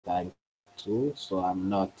time too, so I'm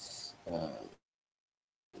not.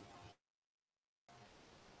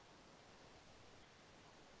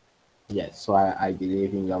 Yes, so I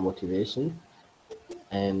believe in your motivation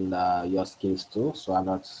and your skills too. So I'm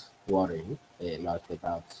not worrying a lot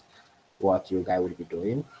about what you guys will be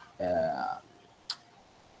doing. Uh,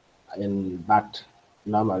 and but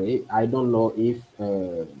normally, I don't know if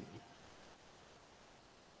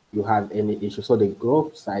you have any issue. So the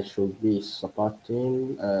groups I should be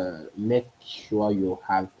supporting, make sure you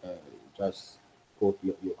have just put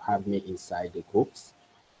you have me inside the groups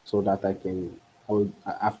so that I will,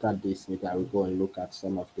 after this meeting, I will go and look at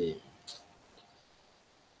some of the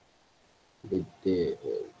the,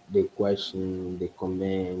 the question, the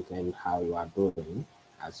comment, and how you are doing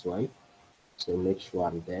as well. So make sure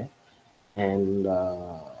I'm there. And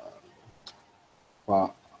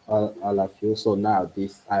for all of you, so now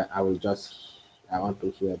this I will just I want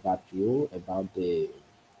to hear about you about the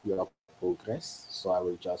your progress. So I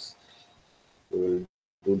will just will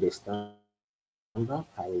do the stand up.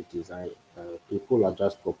 I will design people or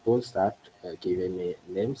just propose that, giving me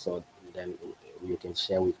name, so then you can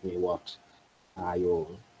share with me are you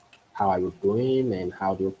how are you doing and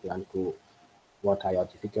how do you plan to what are your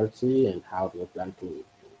difficulty and how do you plan to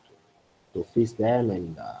fix them.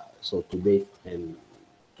 And so today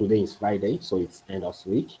is Friday, so it's end of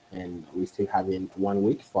week and we still having 1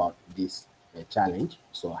 week for this challenge.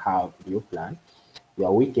 So how do you plan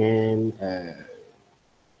your weekend?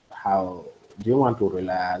 How do you want to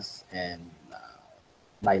relax? And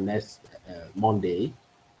by next Monday,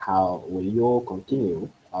 how will you continue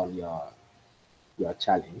on your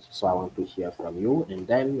challenge? So I want to hear from you, and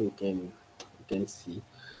then we can see.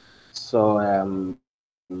 So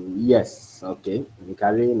yes, okay.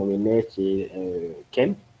 Mikali nominate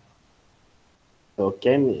Ken. So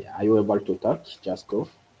Ken, are you able to talk? Just go.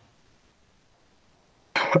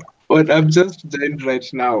 But I'm just joined right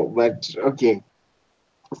now. But okay.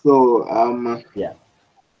 So Yeah.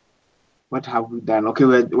 what have we done? Okay,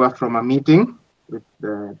 we're from a meeting with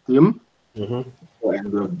the team, Mm-hmm.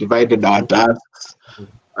 and we've divided our Mm-hmm. tasks.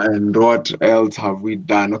 And what else have we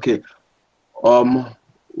done? Okay. Um,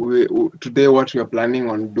 today what we are planning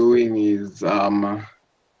on doing is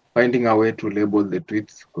finding a way to label the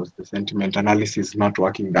tweets because the sentiment analysis is not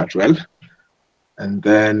working that well, and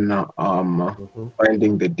then Mm-hmm.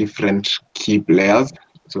 finding the different key players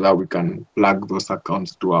so that we can plug those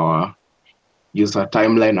accounts to our user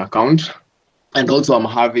timeline account. And also, I'm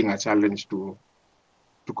having a challenge to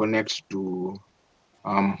connect to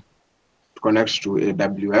um,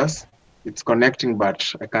 AWS. It's connecting,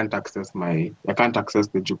 but I can't access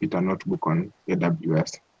the Jupyter notebook on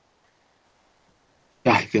AWS.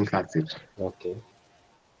 Yeah, I think that's it. Okay.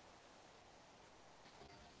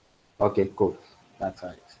 Okay. Cool. That's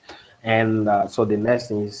right. And so the next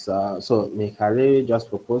thing is so Mikali just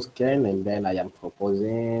proposed Ken, and then I am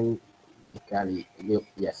proposing Mikali.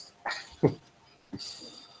 Yes.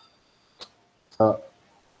 So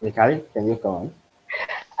Mikali, can you come on?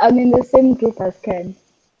 I'm in the same group as Ken.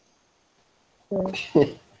 So,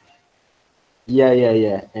 Yeah, yeah,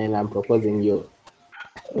 yeah. And I'm proposing you.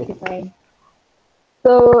 okay, fine.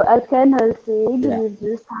 So, as Ken has said, Yeah. we've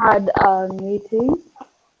just had a meeting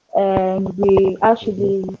and we Mm-hmm.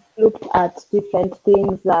 actually looked at different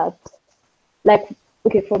things that, like,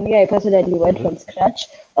 okay, for me, I personally went Mm-hmm. from scratch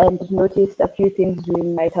and noticed a few things we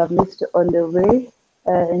might have missed on the way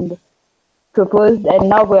and proposed, and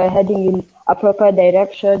now we're heading in a proper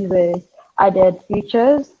direction with added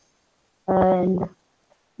features. And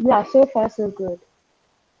yeah, so far, so good.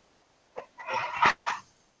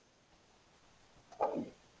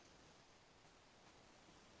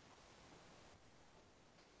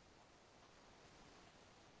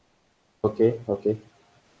 Okay. Okay.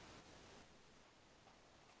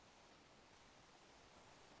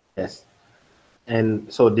 Yes.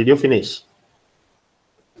 And so did you finish?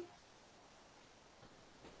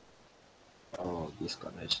 Oh, this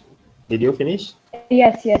connection. Did you finish?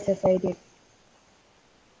 Yes, I did.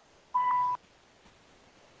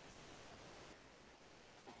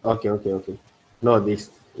 Okay, okay, okay. No, this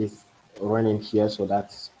is running here, so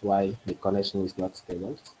that's why the connection is not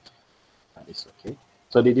stable. That is okay.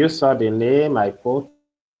 So did you saw the name I posted?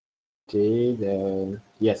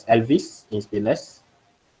 Yes, Elvis in Spineless.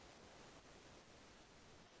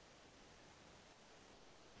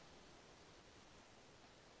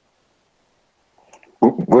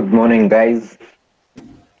 Good morning, guys.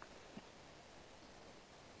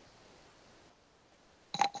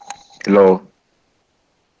 Hello.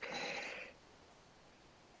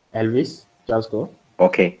 Elvis, just go.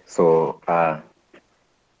 Okay, so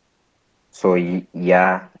So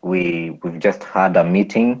yeah, we've just had a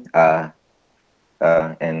meeting, and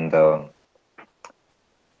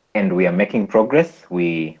we are making progress.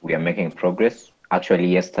 We are making progress. Actually,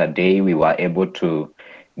 yesterday we were able to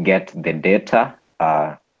get the data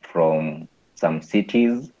from some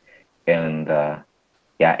cities, and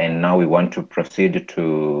yeah, and now we want to proceed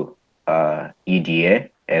to EDA,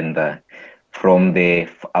 and from a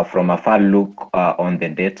far look on the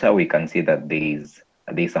data, we can see that there's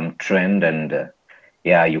some trend, and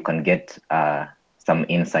yeah, you can get some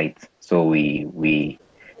insights. So we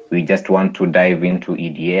just want to dive into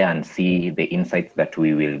EDA and see the insights that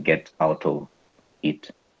we will get out of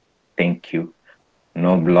it. Thank you.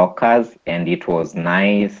 No blockers, and it was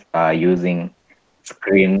nice using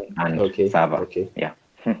screen and Okay, server. okay. Yeah.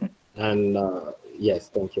 And yes,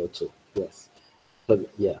 thank you too. Yes. But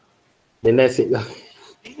yeah. The next thing,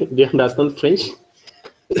 do you understand French?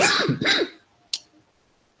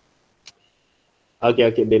 Okay,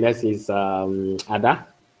 okay. The next is Ada.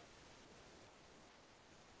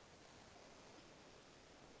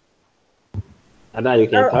 Ada, you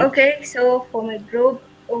can talk. Okay, so for my group,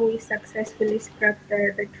 we successfully scrapped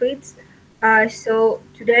the tweets. So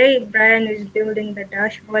today, Brian is building the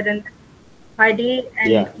dashboard, and Heidi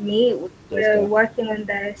and Yeah, me, that's we're correct. working on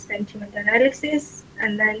the sentiment analysis,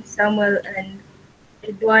 and then Samuel and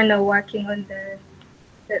Edwin are working on the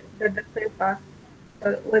paper.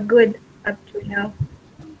 So we're good up to now.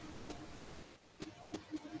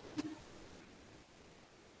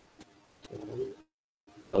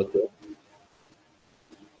 Okay.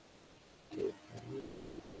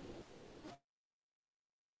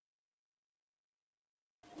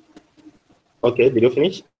 Okay, did you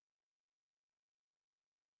finish?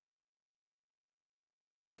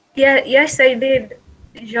 Yeah, yes, I did,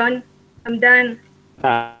 John. I'm done.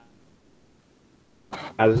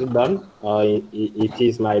 Has it done? Or it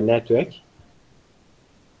is my network?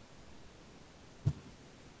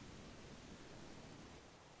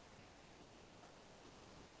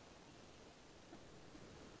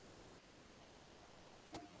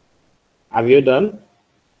 Have you done?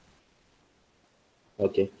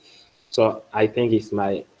 Okay. So I think it's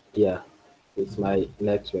my, yeah, it's my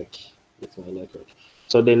network. It's my network.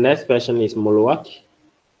 So the next question is Mulwak.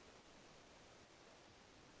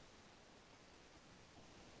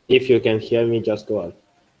 If you can hear me, just go on.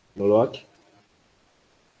 Mulwak.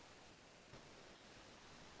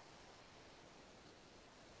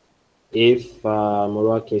 If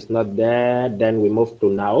Mulwak is not there, then we move to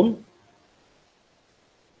Naum.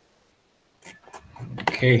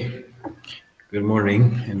 Okay, good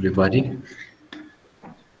morning, everybody.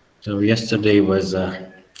 So yesterday was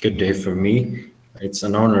a good day for me. It's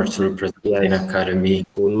an honor to represent Yes. an academy.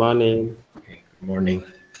 Good morning. Okay, good morning.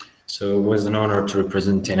 So it was an honor to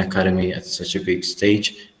represent Ten Academy at such a big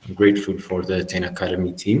stage. I'm grateful for the Ten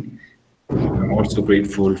Academy team. I'm also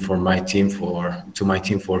grateful for my team for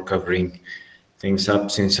covering things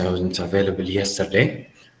up since I wasn't available yesterday.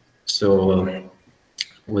 So it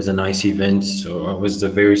was a nice event. So I was the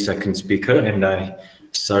very second speaker, and I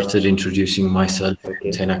started introducing myself Okay.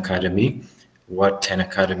 and Ten Academy, what Ten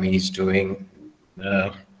Academy is doing.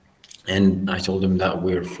 And I told them that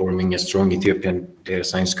we're forming a strong Ethiopian data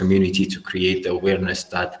science community to create the awareness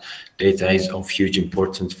that data is of huge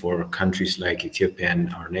importance for countries like Ethiopia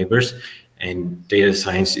and our neighbors. And data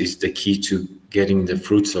science is the key to getting the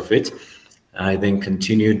fruits of it. I then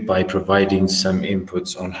continued by providing some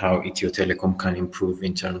inputs on how Ethio Telecom can improve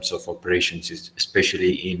in terms of operations,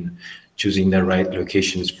 especially in choosing the right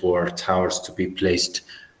locations for towers to be placed,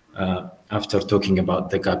 after talking about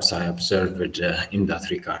the gaps I observed in that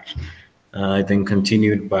regard. I then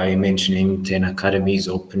continued by mentioning 10 academies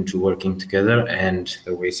open to working together and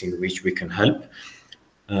the ways in which we can help.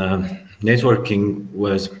 Networking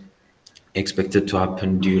was expected to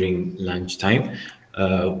happen during lunchtime.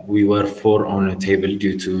 We were 4 on a table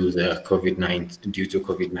due to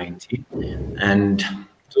COVID-19, and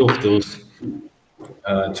 2 of those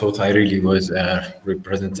thought I really was a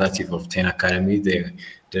representative of 10 Academy. They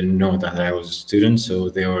didn't know that I was a student, so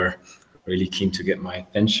they were really keen to get my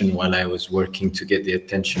attention while I was working to get the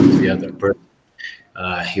attention of the other person.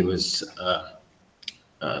 He was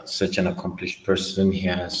such an accomplished person. He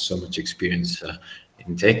has so much experience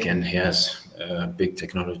in tech, and he has a big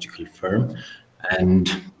technological firm. And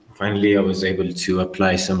finally, I was able to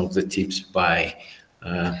apply some of the tips by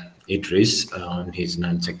Idris on his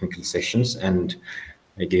non-technical sessions, and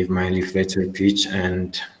I gave my leafletter pitch,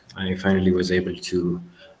 and I finally was able to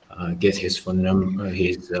get his phone number.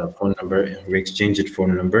 We exchanged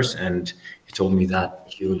phone numbers, and he told me that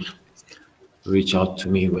he'll reach out to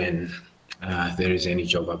me when there is any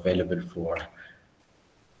job available for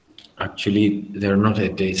actually, they're not a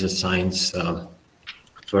data science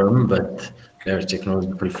firm, but they're a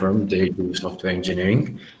technological firm. They do software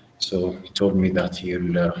engineering. So he told me that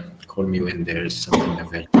he'll call me when there's something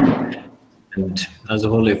available. And as a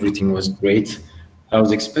whole, everything was great. I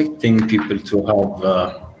was expecting people to have,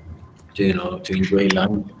 to enjoy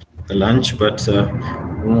the lunch, but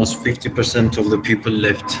almost 50% of the people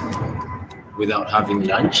left without having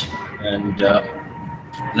lunch, and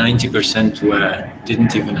 90%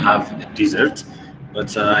 didn't even have a dessert.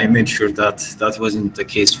 But I made sure that that wasn't the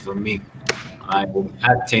case for me. I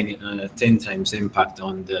had 10 times impact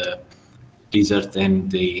on the dessert and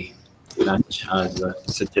the lunch as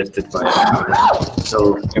suggested by everyone.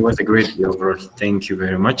 So it was a great day overall. Thank you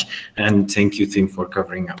very much. And thank you, team, for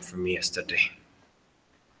covering up for me yesterday.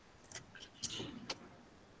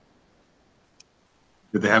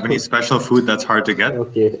 Do they have any special food that's hard to get?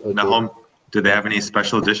 Okay. Nahom, do they have any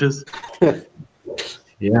special dishes?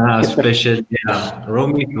 Yeah, special. Yeah, raw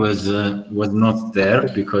meat was not there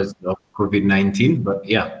because of COVID-19, but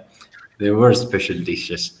yeah, there were special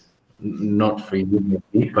dishes. Not for you,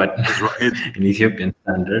 maybe, but in Ethiopian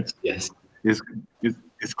standards, yes. Is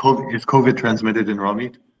COVID transmitted in raw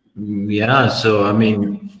meat? Yeah, so I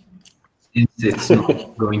mean, it's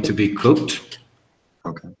not going to be cooked.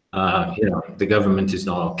 Okay. The government is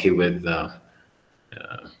not okay with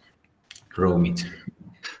raw meat.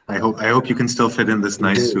 I hope you can still fit in this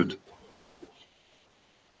nice suit.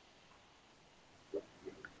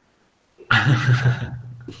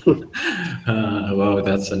 Wow,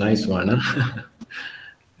 that's a nice one. Huh?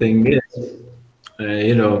 Thing is,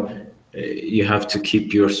 you have to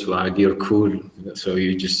keep your swag, you're cool, so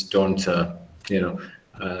you just don't,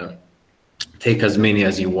 take as many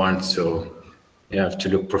as you want. So you have to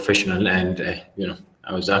look professional, and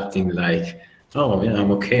I was acting like, oh yeah,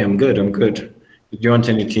 I'm okay, I'm good. Do you want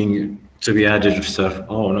anything to be added, sir?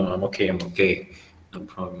 Oh no, I'm okay, no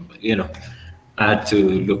problem. But, I had to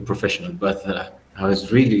look professional, but I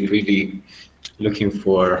was really, really looking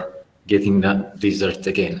for getting that dessert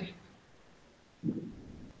again.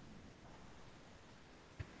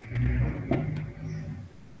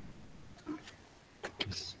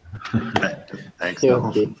 Thanks. Yeah,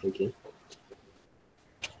 okay.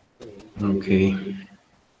 Okay.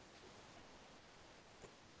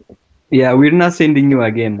 Yeah, we're not sending you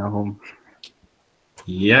again, Nahom.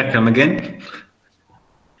 Yeah, come again.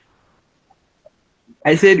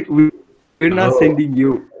 I said we're not sending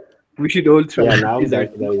you. We should all try. Yeah, now there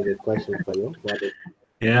is a question for you.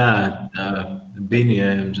 Yeah, Bini,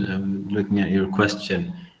 I'm looking at your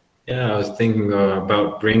question. Yeah, I was thinking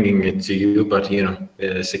about bringing it to you, but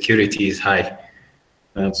security is high.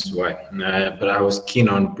 That's why. But I was keen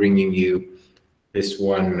on bringing you this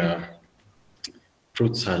one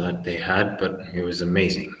fruit salad they had, but it was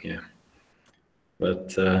amazing. Yeah.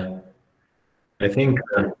 But I think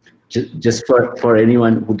just for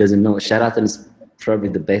anyone who doesn't know, Sheraton is probably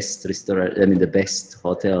the best restaurant. I mean, the best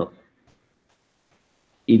hotel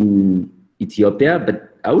in Ethiopia.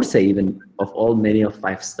 But I would say even of all many of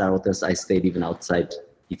 5-star hotels I stayed even outside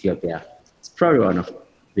Ethiopia, it's probably one of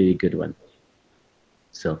really good one.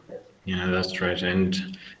 So yeah, that's right.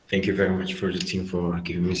 And thank you very much for the team for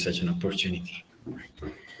giving me such an opportunity.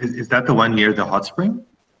 Is that the one near the hot spring?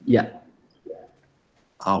 Yeah.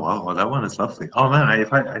 Oh wow, well, that one is lovely. Oh man, I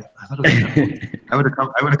thought it was I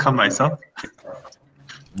would have come myself.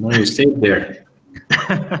 No, you stayed there.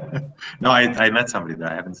 No, I met somebody there.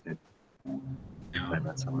 I haven't stayed. I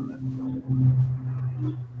met someone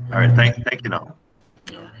there. All right, thank you, now.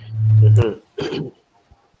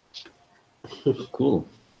 Cool.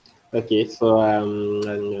 Okay,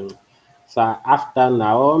 so so after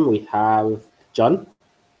Nahom we have John.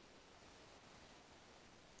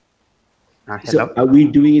 So are we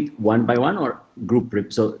doing it one by one or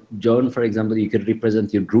group? So John, for example, you could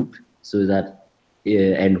represent your group so that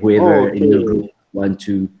and whoever in your group want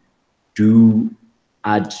to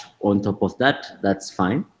add on top of that, that's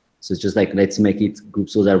fine. So it's just like, let's make it group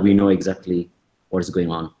so that we know exactly what is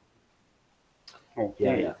going on.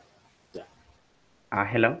 Okay. Yeah.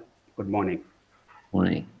 Hello. Good morning.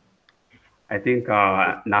 Morning. I think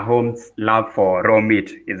Nahom's love for raw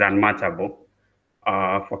meat is unmatchable.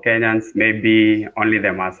 For Kenyans, maybe only the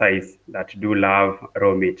Maasais that do love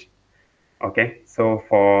raw meat. Okay, so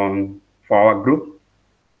for our group,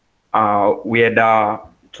 we had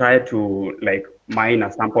tried to mine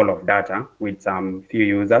a sample of data with some few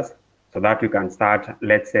users so that we can start,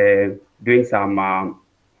 let's say, doing some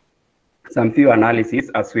few analysis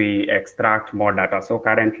as we extract more data. So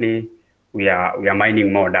currently we are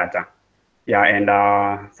mining more data. Yeah, and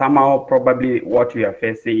somehow probably what we are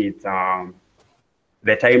facing is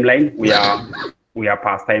the timeline. We are we are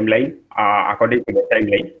past timeline. According to the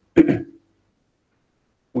timeline,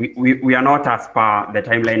 we are not as per the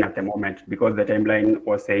timeline at the moment, because the timeline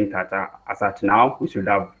was saying that as at now we should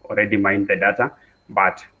have already mined the data,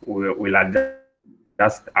 but we'll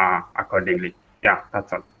adjust accordingly. Yeah,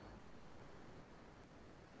 that's all.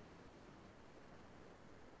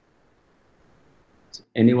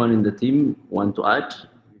 Anyone in the team want to add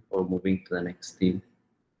before moving to the next team?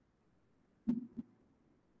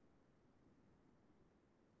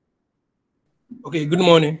 Okay, good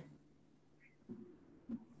morning.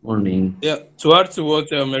 Morning. Yeah, to add to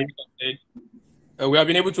what America said, we have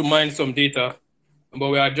been able to mine some data, but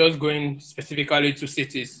we are just going specifically to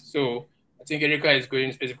cities. So I think Erika is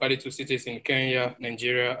going specifically to cities in Kenya,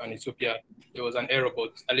 Nigeria, and Ethiopia. There was an error,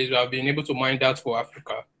 but at least we have been able to mine that for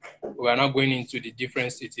Africa. We are not going into the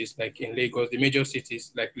different cities like in Lagos, the major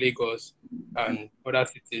cities like Lagos and other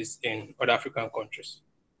cities in other African countries.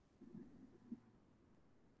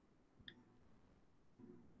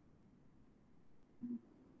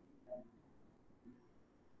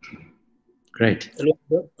 Great.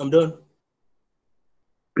 Hello, I'm done.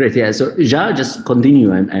 Great. Yeah. So Ja, just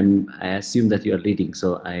continue. I assume that you are leading,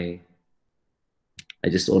 so I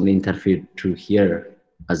just only interfere to here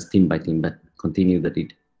as team by team, but continue the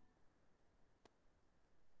lead.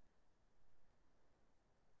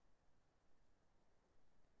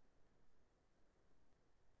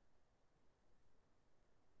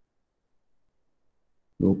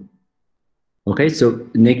 No. Okay. So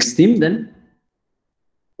next team then.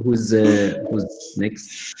 Who's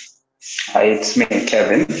next? Hi, it's me,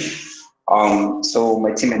 Kevin. So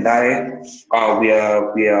my team and I, we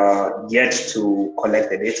are yet to collect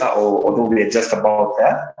the data, or although we are just about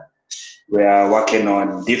there. We are working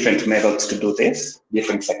on different methods to do this,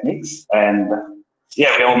 different techniques, and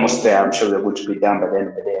yeah, we're almost there. I'm sure we're going to be done by the end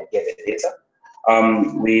of the day and get the data.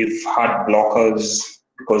 We've had blockers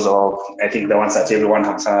because of, I think, the ones that everyone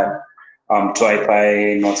has had.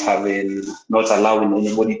 TwiPy not allowing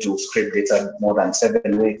anybody to scrape data more than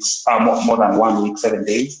 7 weeks, more than 1 week, 7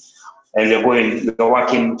 days, and we're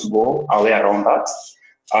working to go our way around that.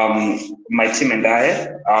 My team and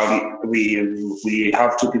I, we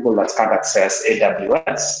have 2 people that can't access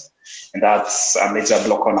AWS, and that's a major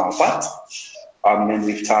block on our part. And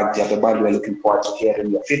we've tagged the other band. We're looking forward to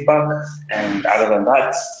hearing your feedback. And other than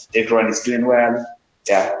that, everyone is doing well.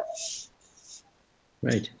 Yeah.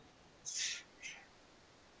 Right.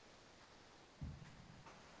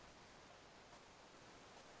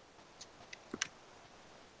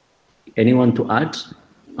 Anyone to add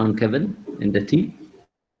on Kevin in the team?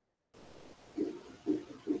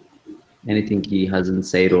 Anything he hasn't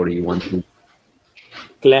said or you want to?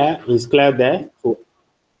 Claire, is Claire there? Oh.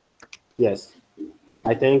 Yes.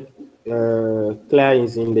 I think Claire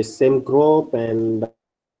is in the same group, and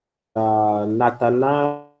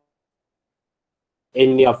Nathana,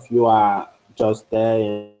 any of you are just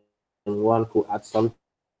there and want to add something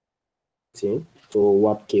to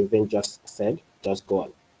what Kevin just said, just go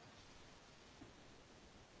on.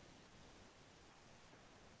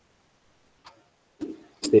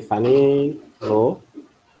 Stephanie, no.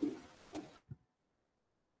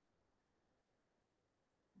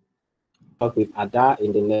 Talk with Ada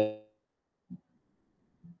in the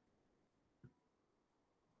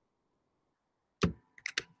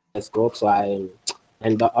next group. So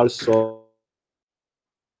and also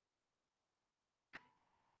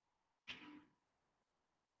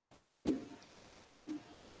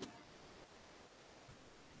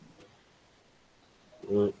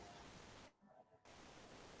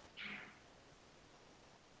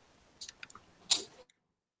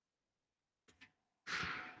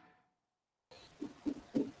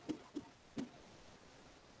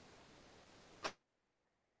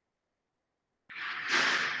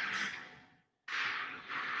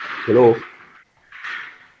hello.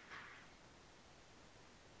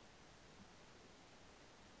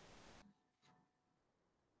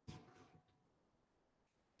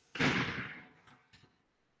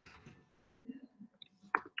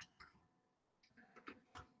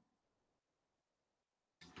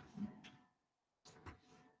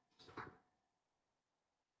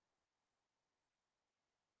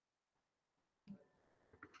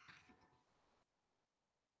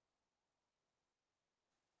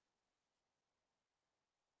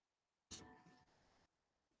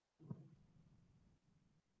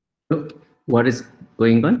 What is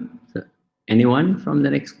going on? So, anyone from the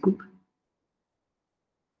next group?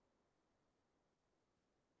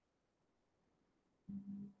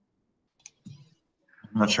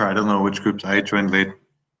 I'm not sure. I don't know which groups. I joined late.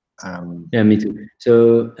 Yeah, me too.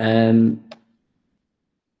 So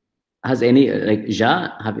has any, like Ja,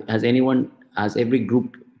 has anyone has every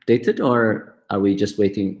group dated, or are we just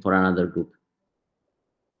waiting for another group?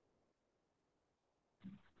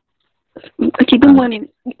 Okay, good morning.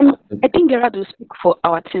 I think Gerald will speak for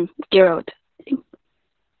our team. Gerald.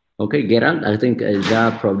 Okay, Gerald, I think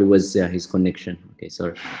that probably was his connection. Okay,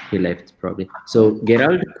 sorry, he left probably. So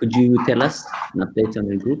Gerald, could you tell us an update on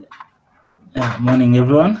the group? Morning,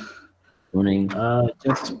 everyone. Morning.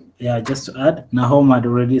 Just to add, Nahom had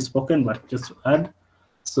already spoken, but just to add,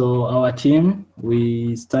 so our team,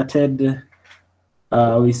 we started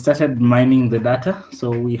mining the data.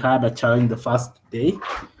 So we had a challenge the first day.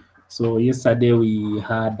 So yesterday we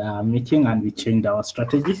had a meeting and we changed our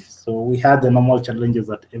strategy. So we had the normal challenges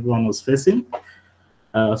that everyone was facing.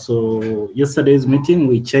 So yesterday's meeting,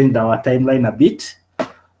 we changed our timeline a bit.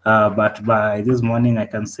 But by this morning, I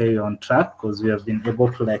can say we're on track because we have been able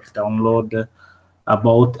to download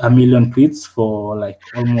about 1 million tweets for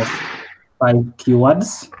almost 5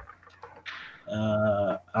 keywords.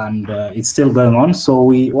 And it's still going on. So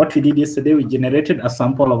what we did yesterday, we generated a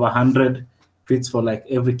sample of 100 tweets for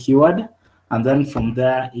every keyword. And then from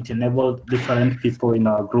there, it enabled different people in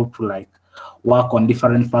our group to work on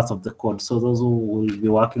different parts of the code. So those who will be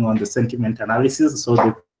working on the sentiment analysis, so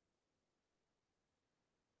they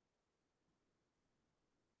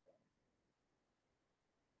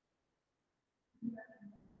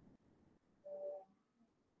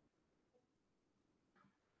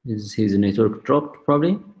Is his network dropped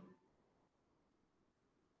probably?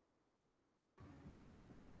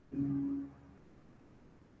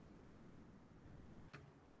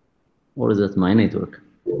 Or is that my network?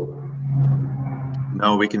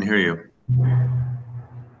 No, we can hear you.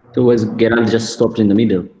 So was Gerald just stopped in the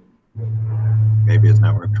middle? Maybe his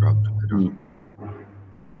network dropped. I don't know.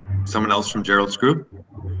 Someone else from Gerald's group?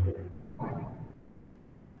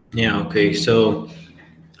 Yeah, okay. So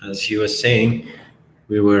as he was saying,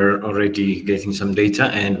 we were already getting some data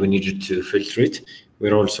and we needed to filter it.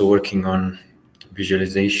 We're also working on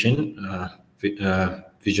visualization,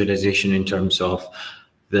 visualization in terms of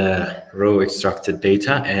the raw extracted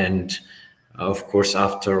data, and of course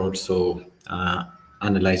after also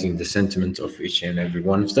analyzing the sentiment of each and every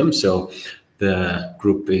one of them. So the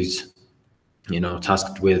group is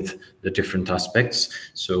tasked with the different aspects.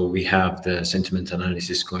 So we have the sentiment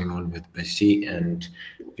analysis going on with Bessie and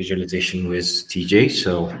visualization with TJ.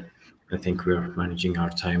 So I think we're managing our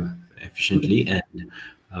time efficiently, and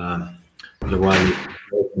the one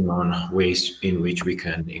working on ways in which we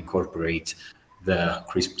can incorporate the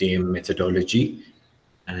CRISP-DM methodology,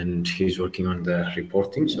 and he's working on the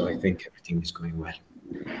reporting. So I think everything is going well.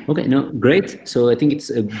 Okay, no, great. So I think it's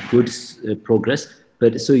a good progress.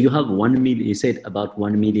 But so you have 1 million, you said about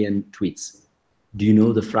 1 million tweets. Do you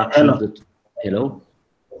know the fraction of the, hello?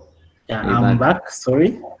 Yeah, I'm back,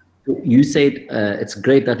 sorry. You said it's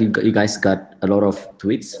great that you guys got a lot of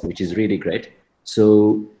tweets, which is really great.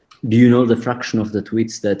 So do you know the fraction of the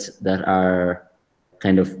tweets that are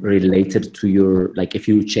kind of related to your, if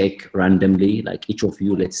you check randomly, each of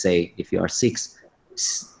you, let's say if you are 6,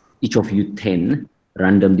 each of you 10,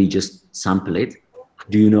 randomly just sample it.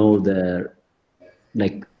 Do you know the,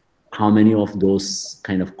 how many of those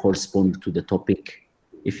kind of correspond to the topic?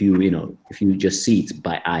 If you just see it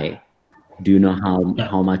by eye, do you know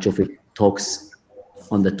how much of it talks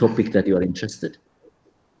on the topic that you are interested?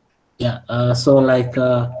 Yeah, so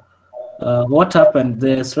what happened,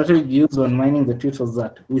 the strategy used when mining the tweets was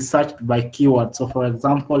that we searched by keyword. So for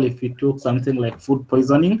example, if we took something like food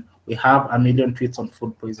poisoning, we have 1 million tweets on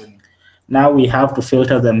food poisoning. Now we have to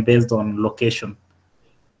filter them based on location.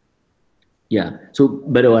 Yeah, so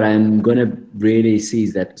but what I'm gonna really see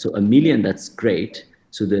is that, so 1 million, that's great.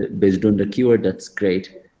 So based on the keyword, that's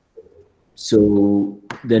great. So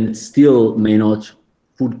then still may not,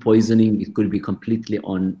 food poisoning, it could be completely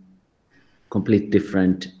on complete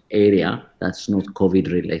different area that's not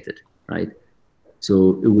COVID related, right?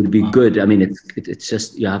 So it would be good. I mean, it's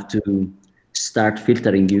just, you have to start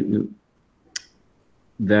filtering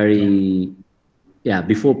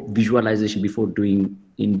before visualization, before doing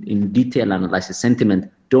in detail analysis.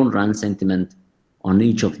 Sentiment, don't run sentiment on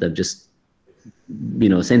each of them. Just,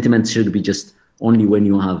 sentiment should be just only when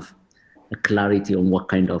you have a clarity on what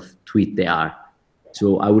kind of tweet they are.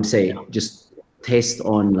 So I would say just test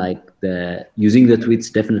on using the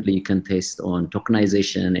tweets. Definitely you can test on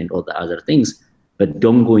tokenization and all the other things, but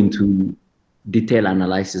don't go into detail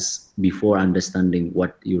analysis before understanding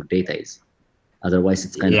what your data is. Otherwise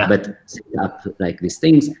it's kind of, but set up these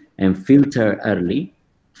things and filter early,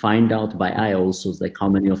 find out by eye also how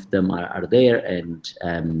many of them are there, and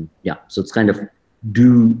so it's kind of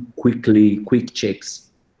do quick checks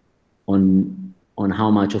on how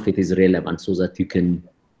much of it is relevant, so that you can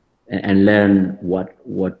and learn what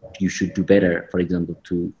you should do better. For example,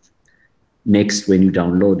 to next, when you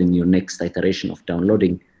download in your next iteration of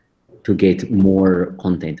downloading, to get more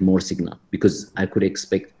content, more signal, because I could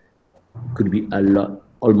expect could be a lot,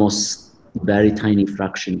 almost very tiny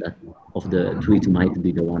fraction that of the tweet might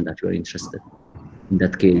be the one that you're interested in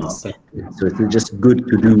that case. Okay. So it's just good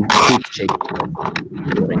to do quick check.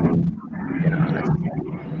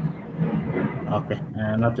 Okay,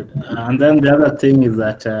 noted. And then the other thing is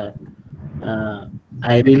that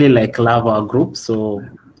I really love our group. So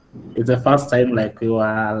it's the first time we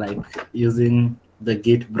were using the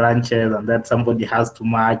Git branches, and then somebody has to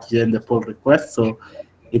merge in the pull request. So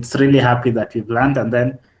it's really happy that we've learned. And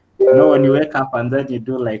then when you wake up and then you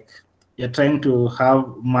do you're trying to have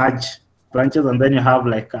merge branches, and then you have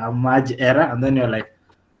a merge error, and then you're like,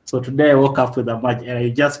 so today I woke up with a merge error.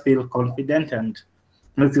 You just feel confident and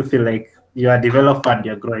makes you feel like you are developed and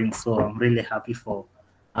you're growing. So I'm really happy for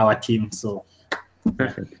our team. So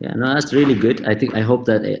perfect. Yeah, no, that's really good. I hope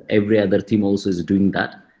that every other team also is doing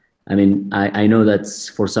that. I mean, I know that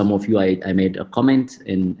for some of you, I made a comment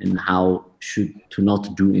in how to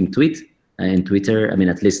not do in Twitter. I mean,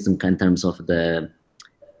 at least in terms of the,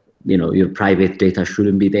 your private data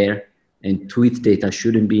shouldn't be there, and tweet data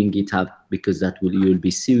shouldn't be in GitHub, because you'll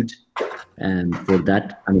be sued. And for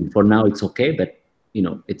that, I mean, for now it's okay, but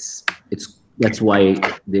that's why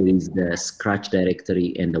there is the Scratch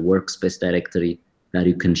directory and the workspace directory that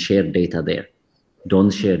you can share data there.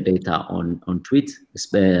 Don't share data on tweet,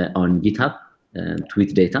 on GitHub,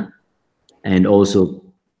 tweet data, and also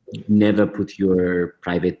never put your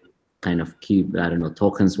private kind of key, I don't know,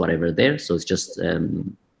 tokens, whatever there. So it's just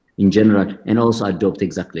in general, and also adopt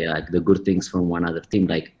exactly the good things from one other team,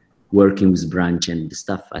 like working with branch and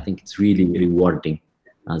stuff. I think it's really rewarding,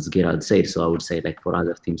 as Gerald said. So I would say for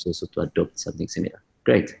other teams also to adopt something similar.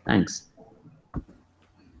 Great, thanks.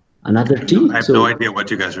 Another team? I have no idea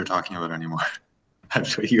what you guys are talking about anymore.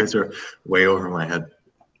 Actually, you guys are way over my head.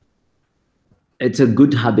 It's a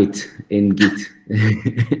good habit in Git.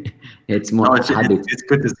 It's more habit. It's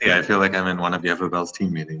good to see. I feel like I'm in one of Yevabel's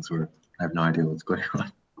team meetings where I have no idea what's going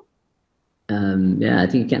on. Yeah, I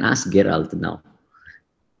think you can ask Gerald now.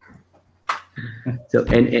 So,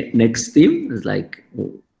 and next team is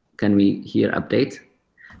can we hear update?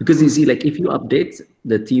 Because you see, if you update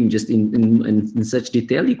the team just in such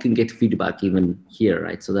detail, you can get feedback even here,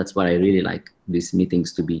 right? So that's why I really like these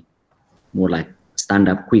meetings to be more like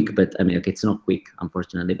stand-up quick. But I mean, okay, it's not quick,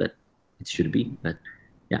 unfortunately, but it should be. But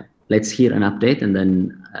yeah, let's hear an update, and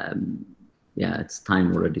then yeah, it's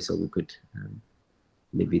time already, so we could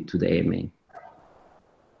leave it to the AMA.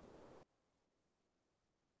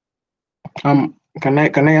 Can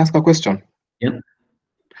I ask a question? Yeah.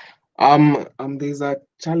 There's a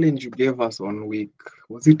challenge you gave us on week,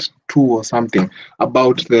 was it 2 or something,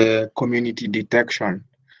 about the community detection.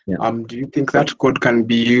 Yeah. Do you think that code can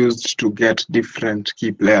be used to get different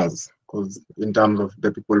key players? Because in terms of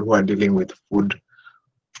the people who are dealing with food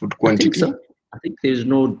quantity. I think so. I think there's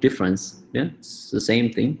no difference. Yeah, it's the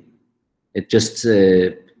same thing. It just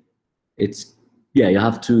you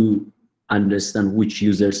have to understand which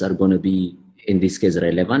users are going to be, in this case,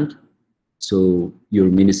 relevant. So your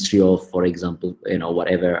ministry of, for example,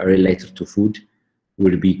 whatever related to food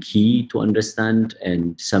will be key to understand,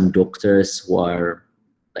 and some doctors who are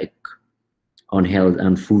on health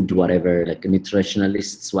and food, whatever,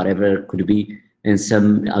 nutritionalists, whatever could be, and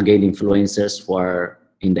some again influencers who are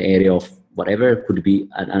in the area of whatever could be.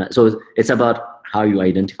 So it's about how you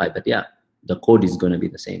identify, but yeah, the code is going to be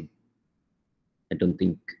the same. I don't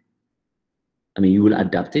think, I mean, you will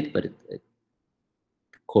adapt it, but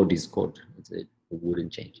code is code. It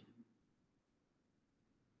wouldn't change.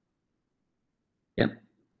 Yeah.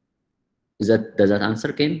 Does that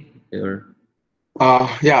answer, Ken? Or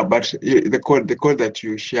yeah, but the code that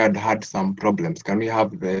you shared had some problems. Can we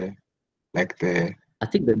have the I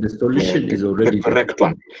think that the solution is already the correct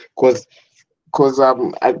one? Because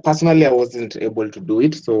I personally wasn't able to do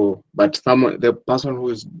it. So, but the person who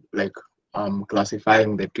is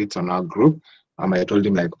classifying the tweets on our group, I told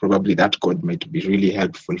him probably that code might be really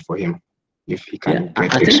helpful for him if he can. Yeah,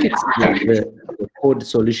 I think it's the code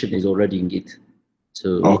solution is already in Git,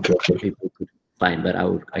 so okay. People could find. But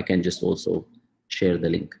I can just also share the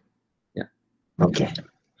link. Yeah. Okay.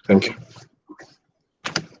 Thank you.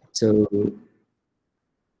 So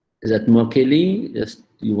is that Mokeli? Just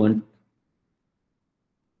you want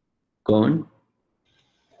go on?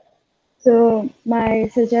 So my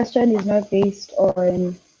suggestion is not based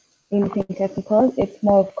on anything technical. It's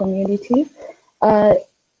more of community. I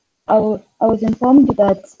was informed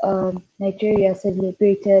that Nigeria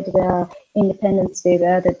celebrated their Independence Day the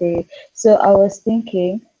other day. So I was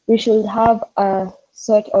thinking we should have a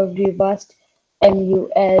sort of reversed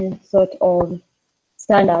MUN sort of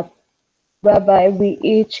stand-up, whereby we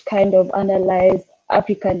each kind of analyze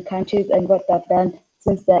African countries and what they've done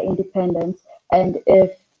since their independence, and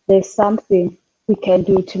if there's something we can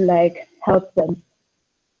do to like help them.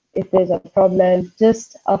 If there's a problem,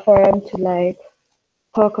 just a forum to like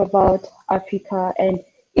talk about Africa, and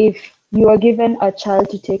if you are given a child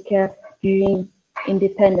to take care during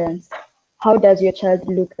independence, how does your child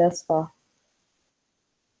look thus far?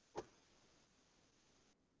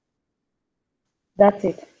 That's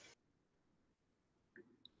it.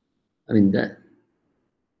 I mean,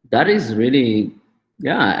 that is really,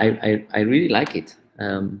 yeah, I really like it.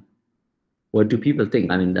 What do people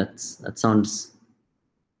think? I mean, that sounds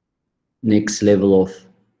next level of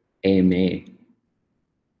AMA.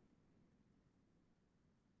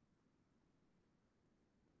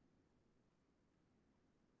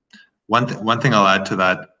 One thing I'll add to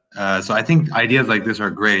that. So I think ideas like this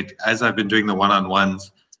are great. As I've been doing the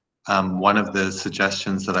one-on-ones, one of the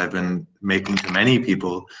suggestions that I've been making to many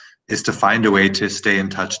people is to find a way to stay in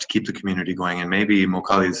touch, to keep the community going. And maybe,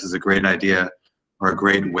 Mokali, this is a great idea or a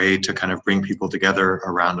great way to kind of bring people together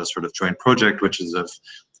around a sort of joint project, which is of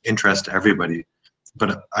interest to everybody.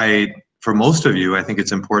 But for most of you, I think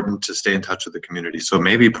it's important to stay in touch with the community. So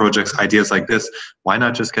maybe projects, ideas like this, why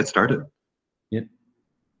not just get started? Yeah.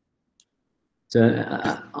 So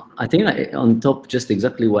I think on top, just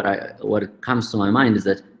exactly what comes to my mind is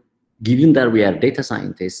that given that we are data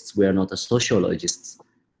scientists, we are not a sociologists,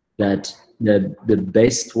 that the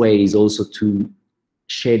best way is also to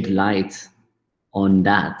shed light on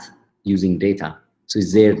that using data. So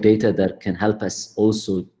is there data that can help us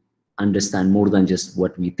also understand more than just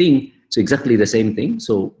what we think? So exactly the same thing.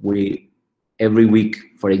 So every week,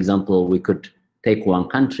 for example, we could take one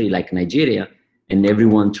country like Nigeria, and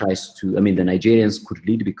everyone tries to, I mean, the Nigerians could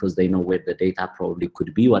lead because they know where the data probably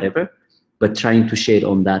could be, whatever, but trying to shade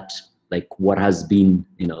on that, like what has been,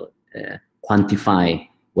 quantify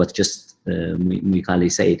what just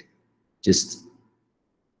Mikali said, just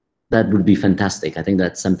that would be fantastic. I think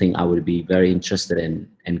that's something I would be very interested in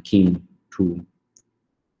and keen to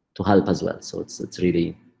help as well. So it's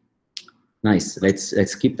really nice.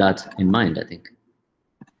 Let's keep that in mind, I think.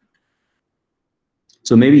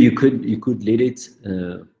 So maybe you could lead it,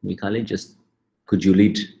 Mikali. Just could you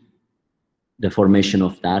lead the formation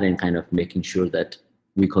of that and kind of making sure that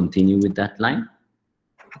we continue with that line?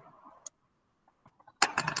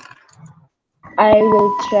 I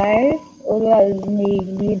will try, although I may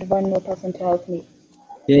need one more person to help me.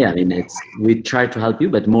 Yeah, I mean, we try to help you,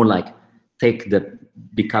 but more like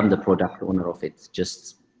become the product owner of it.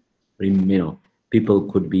 Just,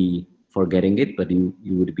 people could be forgetting it, but you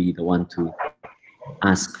would be the one to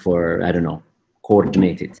ask for, I don't know,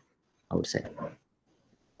 coordinate it, I would say.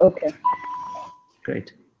 Okay.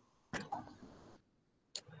 Great.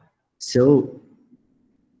 So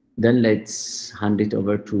then let's hand it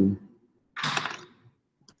over to.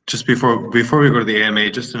 Just before we go to the AMA,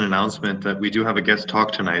 just an announcement that we do have a guest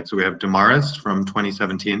talk tonight. So we have Damaris from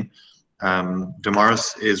 2017.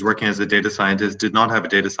 Damaris is working as a data scientist, did not have a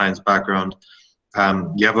data science background.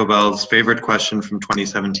 Yevabel's favorite question from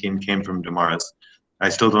 2017 came from Damaris. I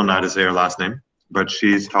still don't know how to say her last name, but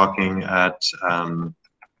she's talking at,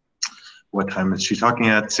 what time is she talking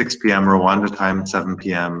at? 6 p.m. Rwanda time, 7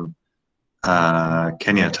 p.m.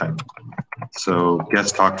 Kenya time. So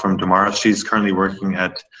guest talk from Damaris. She's currently working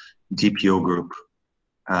at DPO Group.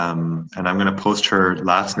 And I'm going to post her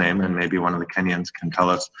last name, and maybe one of the Kenyans can tell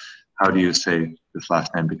us how do you say this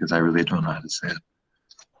last name, because I really don't know how to say it.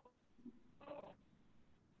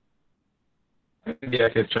 Maybe I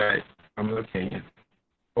could try. I'm not Kenyan.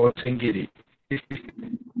 Or Tingiri.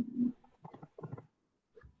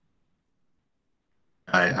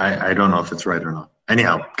 I don't know if it's right or not.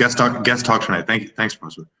 Anyhow, guest talk tonight. Thanks,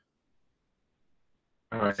 Professor.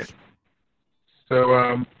 All right.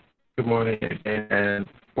 So good morning again, and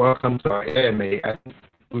welcome to our AMA.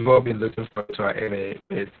 We've all been looking forward to our AMA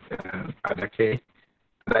with Ada Kibet.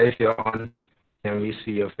 If you're on, can we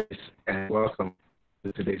see your face? And welcome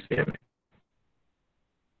to today's AMA.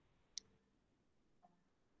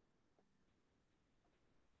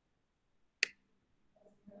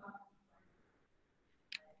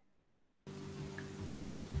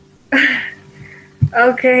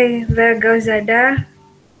 Okay, there goes Ada,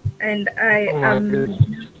 and I'm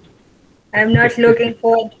not looking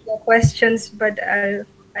forward to your questions, but I'll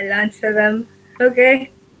answer them. Okay.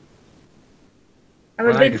 I'm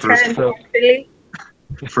a bit tired actually.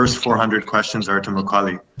 First 400 questions are to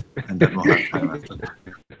Mokali, and then we'll have time after that.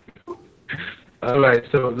 All right,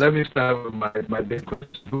 so let me start with my big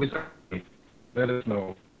question. Who is Ada? Let us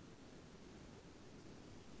know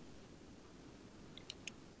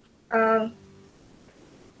Um,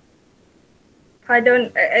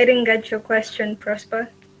 Pardon, I didn't get your question, Prosper.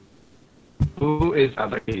 Who is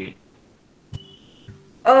Ada Kibet?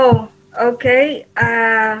 Oh, okay.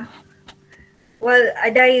 Well,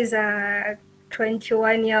 Ada is a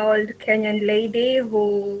 21-year-old Kenyan lady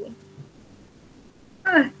who.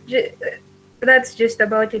 That's just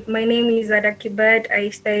about it. My name is Ada Kibet. I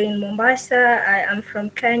stay in Mombasa. I am from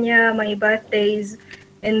Kenya. My birthday is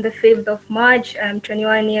in the 5th of March. I'm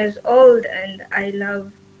 21 years old and I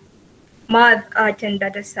love math, art, and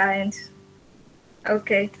data science.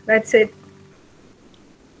 Okay, that's it.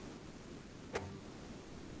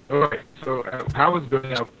 All right. So, how was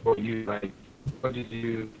growing up for you? Like, what did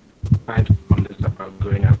you find fondest about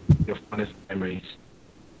growing up? Your fondest memories?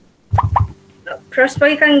 Prosper,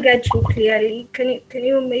 I can't get you clearly. Can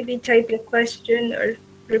you maybe type your question or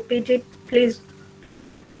repeat it, please?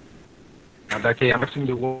 Okay, I'm asking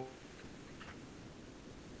you what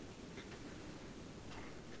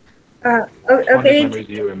fondest Okay. memories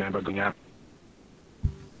do you remember growing up?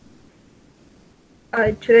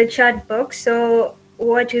 To the chat box. So,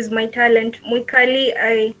 what is my talent? Mwikali,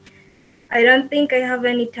 I don't think I have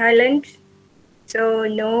any talent. So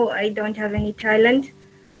no, I don't have any talent.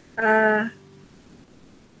 How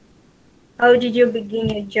did you begin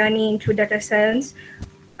your journey into data science?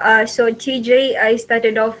 So TJ, I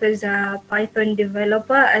started off as a Python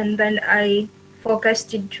developer and then I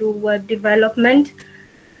focused into web development.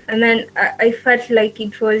 And then I felt like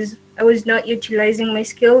I was not utilizing my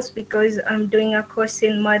skills because I'm doing a course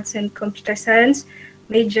in maths and computer science,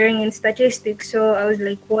 majoring in statistics. So I was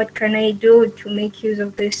like, what can I do to make use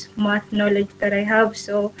of this math knowledge that I have?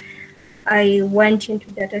 So I went into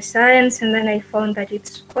data science and then I found that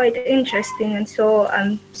it's quite interesting. And so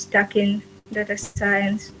I'm stuck in data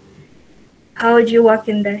science. How do you work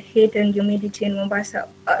in the heat and humidity in Mombasa?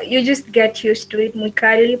 You just get used to it,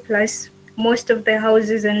 Mwikali, plus most of the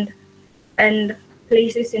houses and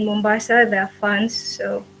places in Mombasa, they're fans.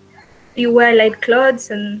 So you wear light clothes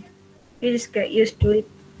and you just get used to it.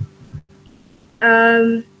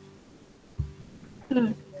 Um,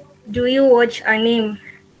 Do you watch anime?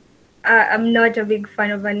 I'm not a big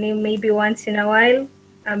fan of anime. Maybe once in a while.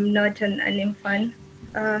 I'm not an anime fan.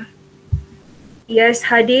 Yes,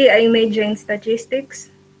 Hadi, I major in statistics.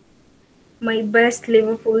 My best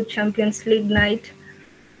Liverpool Champions League night.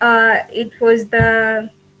 It was the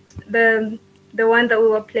the one that we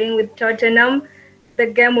were playing with Tottenham. The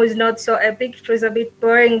game was not so epic. It was a bit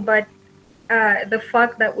boring, but the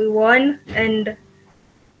fact that we won and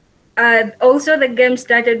also the game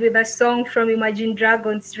started with a song from Imagine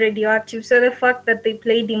Dragons, Radioactive. So the fact that they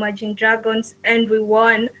played Imagine Dragons and we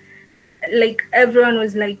won, like everyone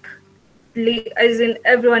was like, as in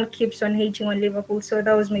everyone keeps on hating on Liverpool. So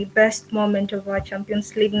that was my best moment of our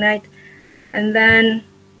Champions League night. And then,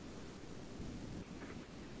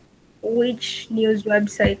 which news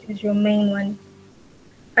website is your main one?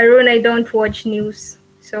 Arun, I don't watch news,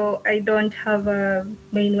 so I don't have a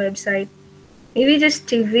main website. Maybe just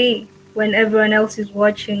TV when everyone else is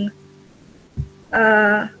watching.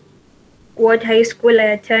 What high school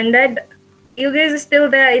I attended. You guys are still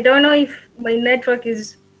there. I don't know if my network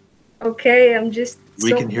is okay. I'm just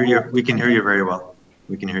We can hear you. We can hear you very well.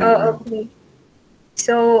 We can hear you very well. Okay.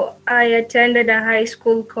 So I attended a high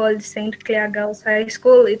school called St. Clair Girls High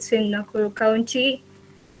School. It's in Nakuru County.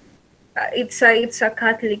 It's a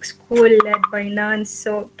Catholic school led by nuns,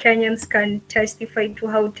 so Kenyans can testify to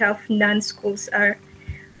how tough nun schools are.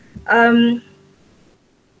 Kenyans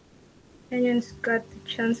got the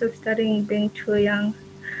chance of studying being too young.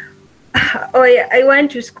 Oh yeah, I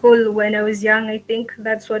went to school when I was young. I think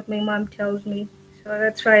that's what my mom tells me. So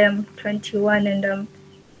that's why I'm 21 and I'm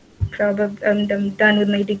done with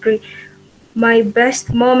my degree. My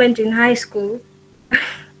best moment in high school,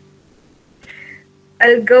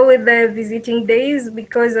 I'll go with the visiting days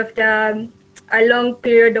because after a long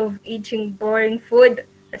period of eating boring food,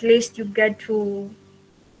 at least you get to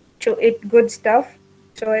eat good stuff.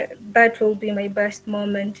 So that will be my best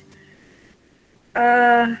moment.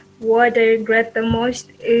 What I regret the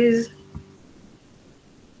most is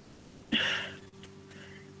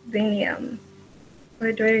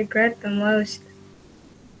what do I regret the most?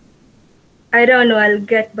 I don't know, I'll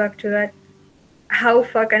get back to that. How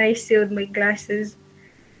far can I see with my glasses?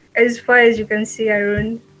 As far as you can see,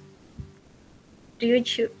 Arun. Do you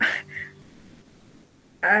choose?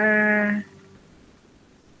 Okay,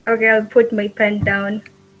 I'll put my pen down.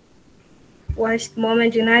 Worst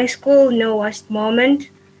moment in high school? No worst moment.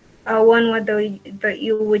 One word that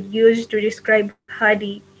you would use to describe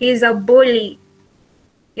Hadi. He's a bully.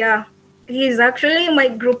 Yeah, he's actually my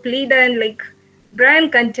group leader, and like Brian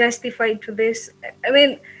can testify to this. I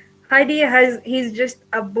mean, he's just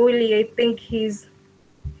a bully. I think he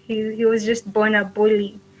was just born a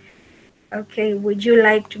bully. Okay, would you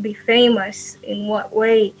like to be famous? In what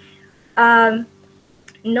way?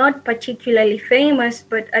 Not particularly famous,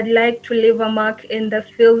 but I'd like to leave a mark in the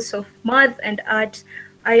fields of math and art.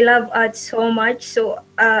 I love art so much, so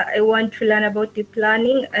I want to learn about deep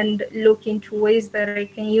learning and look into ways that I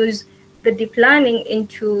can use the deep learning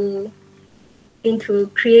into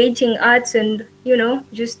creating arts and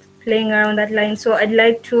just playing around that line. So I'd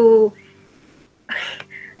like to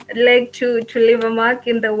leave a mark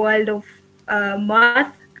in the world of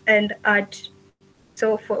math and art.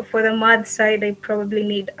 So for the math side, I probably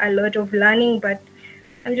need a lot of learning, but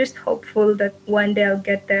I'm just hopeful that one day I'll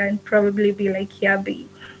get there and probably be like Yabi.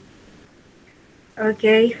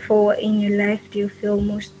 Okay, for what in your life do you feel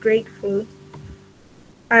most grateful?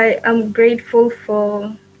 I am grateful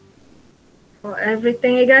for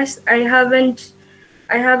everything, I guess. I haven't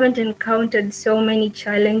encountered so many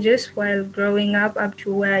challenges while growing up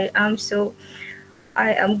to where I am, so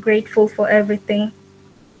I am grateful for everything.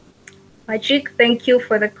 Patrick, thank you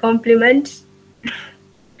for the compliment.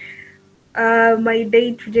 My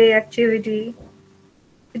day-to-day activity,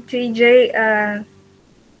 TJ,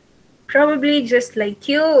 probably just like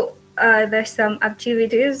you, there's some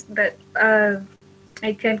activities that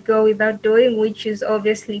I can't go without doing, which is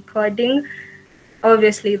obviously coding.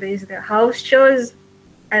 Obviously, there's the house chores,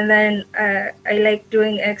 and then I like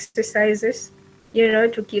doing exercises,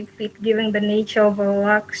 to keep fit, given the nature of our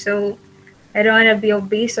work. So I don't want to be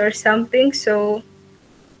obese or something. So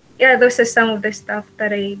yeah, those are some of the stuff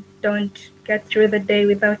that I don't get through the day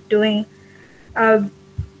without doing.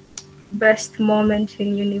 Best moment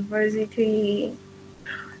in university.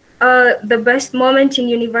 The best moment in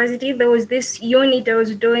university, there was this unit I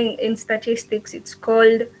was doing in statistics. It's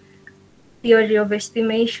called theory of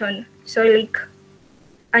estimation. So like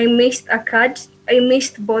I missed a cut. I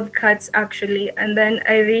missed both cuts actually. And then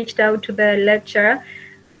I reached out to the lecturer.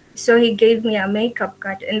 So he gave me a makeup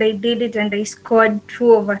cut and I did it and I scored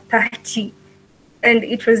 2/30. And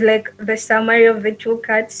it was like the summary of the two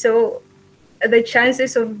cuts. So the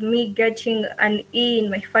chances of me getting an E in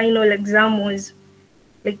my final exam was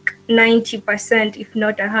like 90%, if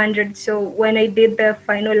not 100. So when I did the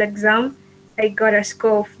final exam, I got a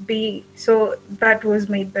score of B. So that was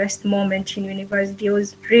my best moment in university. I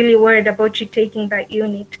was really worried about retaking that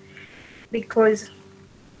unit because,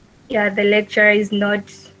 yeah, the lecturer is not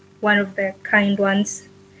one of the kind ones.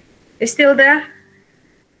 You still there?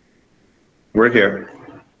 We're here.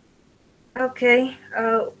 Okay.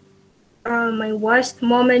 My worst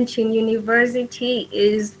moment in university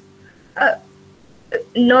is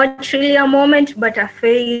not really a moment, but a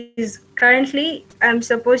phase. Currently, I'm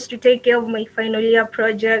supposed to take care of my final year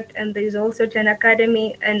project, and there's also an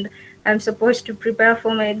academy, and I'm supposed to prepare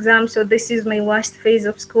for my exam. So this is my worst phase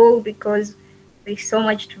of school because there's so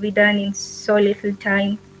much to be done in so little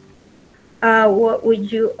time. What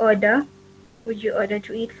would you order? Would you order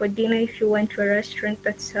to eat for dinner if you went to a restaurant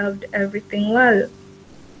that served everything well?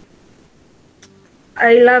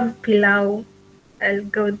 I love pilau. I'll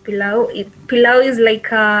go with pilau. Pilau is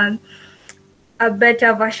like a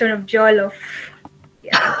better version of jollof.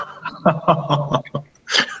 Yeah.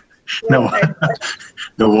 No,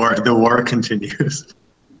 the war continues.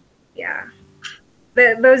 Yeah.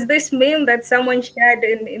 There was this meme that someone shared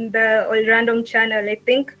in the All Random channel. I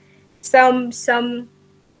think some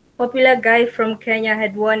popular guy from Kenya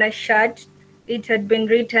had worn a shirt. It had been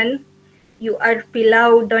written, "You are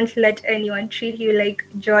pilau, don't let anyone treat you like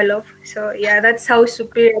jollof." So yeah, that's how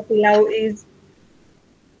superior pilau is.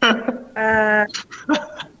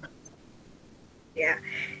 Yeah.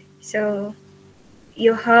 So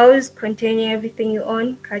your house containing everything you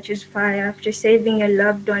own catches fire. After saving your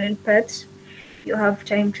loved one and pets, you have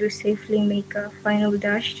time to safely make a final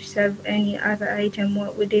dash to save any other item.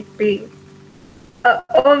 What would it be?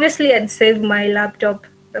 Obviously, I'd save my laptop,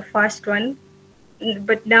 the first one.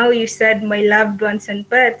 But now you said my loved ones and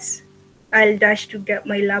pets, I'll dash to get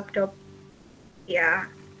my laptop. Yeah.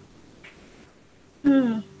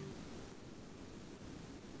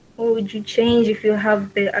 What would you change if you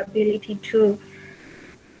have the ability to?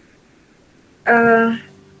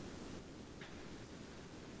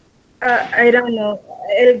 I don't know.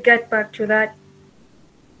 I'll get back to that.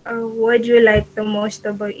 What do you like the most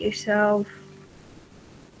about yourself?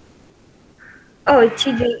 Oh,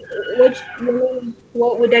 TJ,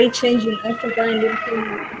 what would I change in Africa and in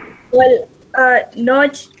Kenya? Well,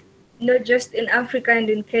 not just in Africa and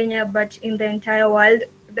in Kenya, but in the entire world.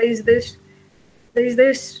 There's this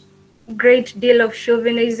great deal of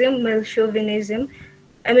chauvinism, male chauvinism,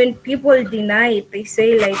 I mean, people deny it. They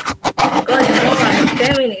say like, God, no, I'm a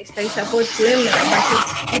feminist. I support women,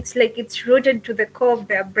 but it's like it's rooted to the core of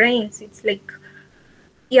their brains. It's like,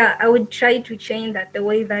 yeah, I would try to change that, the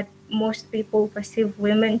way that most people perceive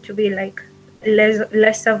women to be like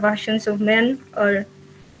lesser versions of men, or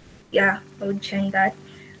yeah, I would change that.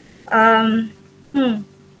 Um, hmm,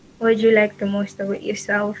 what do you like the most about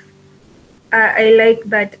yourself? I like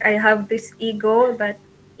that I have this ego that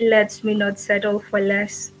lets me not settle for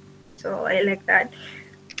less. So I like that.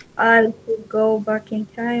 I'll go back in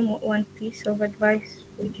time. What one piece of advice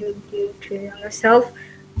would you give to your younger self?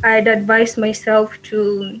 I'd advise myself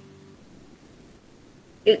to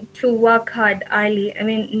work hard early. I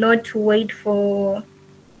mean, not to wait for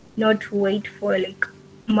like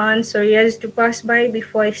months or years to pass by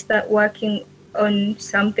before I start working on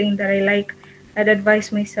something that I like. I'd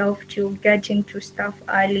advise myself to get into stuff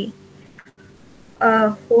early.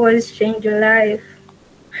 Who has changed your life?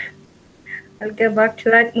 I'll get back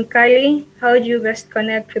to that. Mikali, how do you best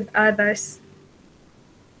connect with others?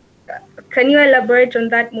 Can you elaborate on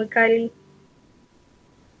that, Mikali?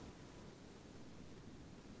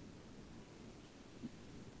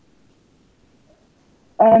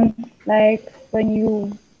 Like when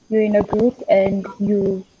you're in a group and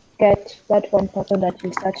you get that one person that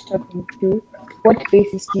you start talking to, what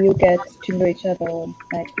basis do you get to know each other on?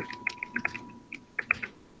 Like,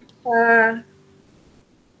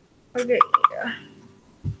 Okay.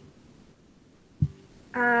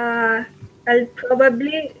 I'll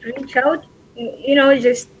probably reach out,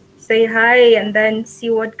 just say hi and then see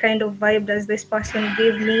what kind of vibe does this person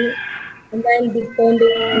give me. And then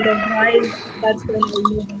depending on the vibe, that's when I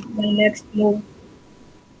move on to my next move.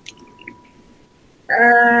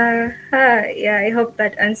 Yeah, I hope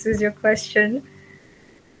that answers your question.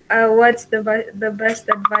 What's the best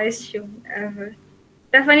advice you've ever?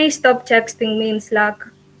 Definitely stop texting me in Slack.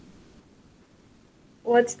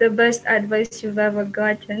 What's the best advice you've ever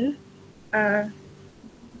gotten? Uh,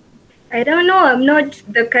 I don't know. I'm not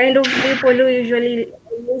the kind of people who usually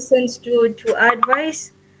listens to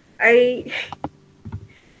advice. I,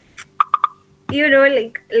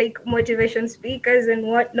 like motivation speakers and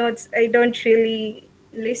whatnots. I don't really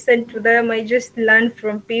listen to them. I just learn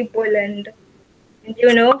from people and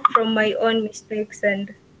from my own mistakes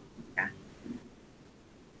and yeah.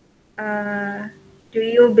 Do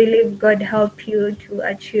you believe God helped you to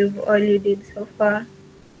achieve all you did so far?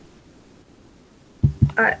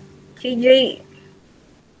 Uh, TJ,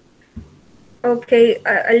 okay,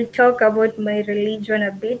 I'll talk about my religion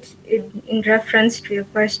a bit in reference to your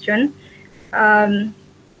question. Um,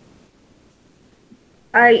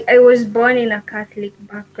 I was born in a Catholic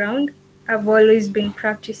background. I've always been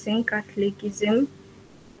practicing Catholicism,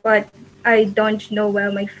 but I don't know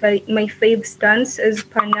where my faith stands as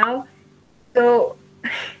per now. So,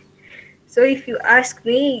 so if you ask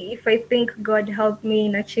me if I think God helped me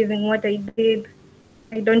in achieving what I did,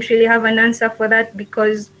 I don't really have an answer for that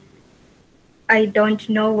because I don't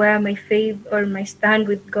know where my faith or my stand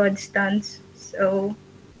with God stands. So,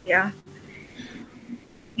 yeah.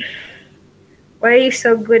 Why are you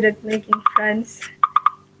so good at making friends?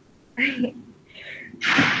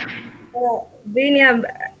 Biniam,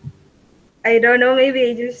 I don't know.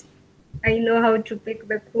 Maybe I know how to pick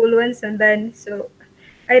the cool ones, and then so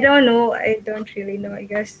I don't know. I don't really know. I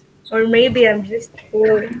guess, or maybe I'm just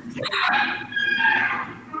cool.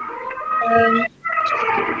 Um,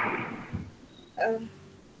 um,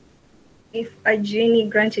 if a genie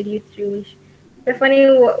granted you three wish, Stephanie,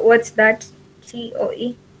 what's that?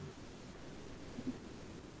 TOE.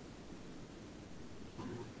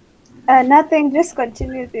 Nothing, just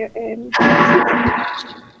continue with your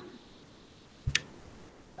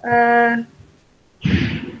Uh,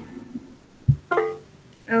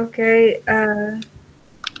 okay.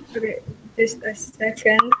 Okay, just a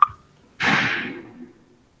second.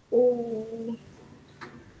 Ooh.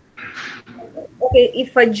 Okay,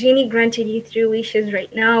 if a genie granted you three wishes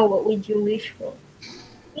right now, what would you wish for?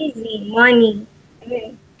 Easy, money. I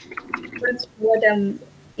mean, that's what I'm.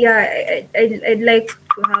 Yeah, I'd like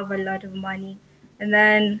to have a lot of money, and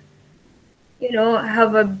then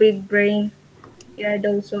have a big brain. Yeah, I'd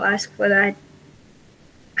also ask for that.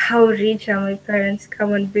 How rich are my parents?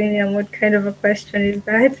 Come on, Biniam, what kind of a question is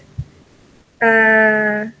that?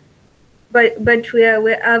 But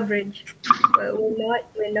we're average.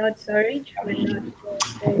 We're not so rich.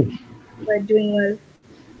 We're doing well.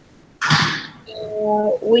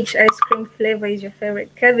 Which ice cream flavor is your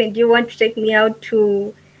favorite? Kevin, do you want to take me out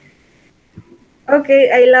to?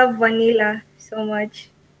 Okay, I love vanilla so much.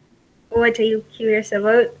 What are you curious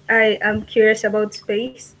about? I am curious about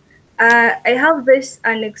space. I have this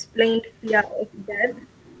unexplained fear of death.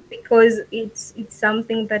 because it's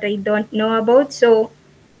something that I don't know about. So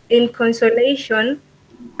in consolation,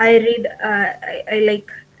 I read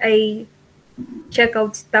I check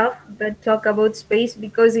out stuff that talk about space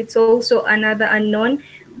because it's also another unknown.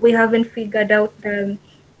 We haven't figured out the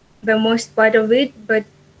most part of it, but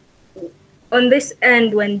on this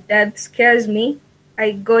end, when death scares me,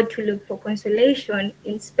 I go to look for consolation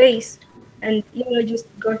in space and just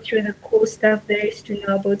go through the cool stuff there is to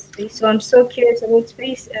know about space. So I'm so curious about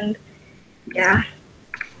space, and yeah.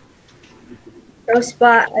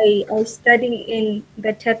 Prosper, I study in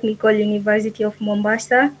the Technical University of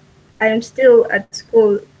Mombasa. I am still at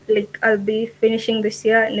school. Like, I'll be finishing this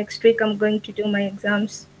year. Next week, I'm going to do my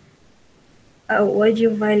exams. What do you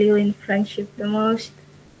value in friendship the most?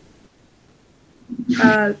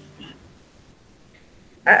 Uh,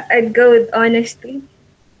 I'd go with honesty.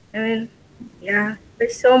 I mean, yeah,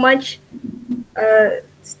 there's so much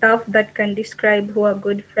stuff that can describe who a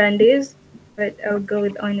good friend is, but I'll go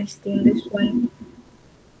with honesty in this one.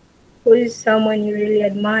 Who is someone you really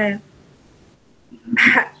admire?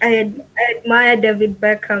 I admire David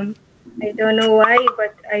Beckham. I don't know why,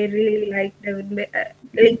 but I really like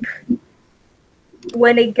like,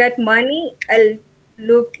 when I get money, I'll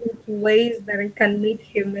look into ways that I can meet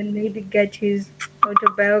him and maybe get his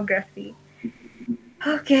autobiography.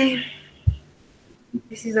 Okay,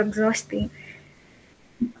 this is exhausting.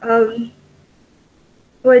 Um,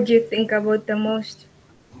 what do you think about the most?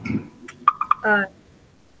 Uh,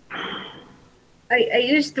 I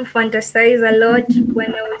used to fantasize a lot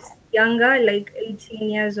when I was younger, like 18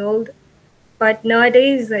 years old. But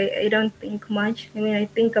nowadays, I don't think much. I mean, I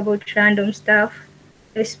think about random stuff,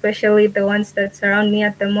 especially the ones that surround me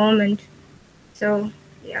at the moment. So,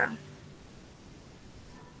 yeah.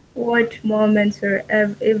 What moments or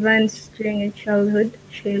events during your childhood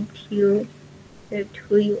shaped who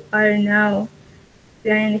you are now? Is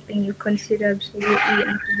there anything you consider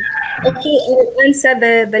absolutely Okay, I'll answer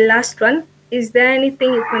the last one. Is there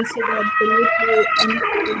anything you consider absolutely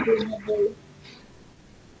unforgivable?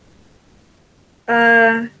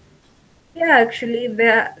 Uh, Yeah, actually,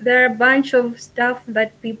 there are a bunch of stuff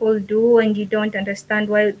that people do and you don't understand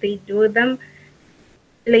why they do them.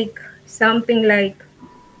 Like something like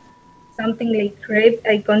rape,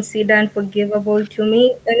 I consider unforgivable to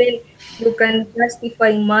me. I mean, you can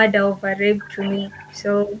justify murder over rape to me.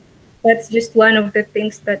 So that's just one of the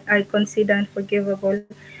things that I consider unforgivable.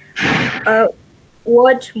 Uh,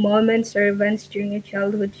 what moments or events during your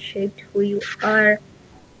childhood shaped who you are?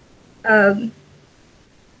 Um,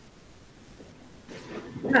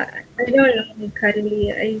 I don't know,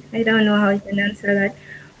 Carly. I don't know how I can answer that.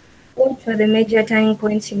 What were the major turning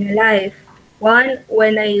points in your life? One,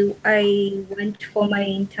 when I went for my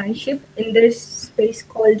internship in this space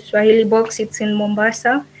called Swahili Box. It's in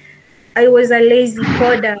Mombasa. I was a lazy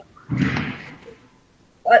coder.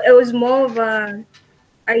 It was more of a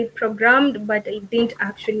I programmed, but I didn't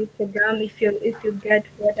actually program. If you get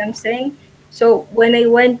what I'm saying. So when I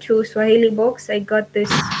went to Swahili Box, I got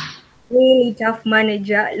this really tough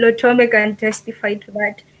manager. Lotome can testify to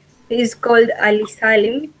that. He's called Ali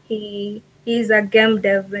Salim. He's a game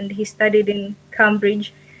dev and he studied in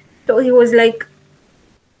Cambridge. So he was like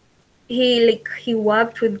he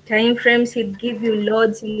worked with time frames. He'd give you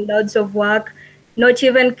loads and loads of work, not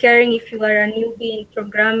even caring if you are a newbie in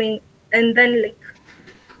programming. And then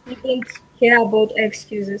he didn't care about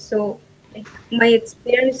excuses. So my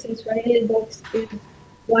experience in Swahili Box is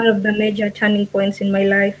one of the major turning points in my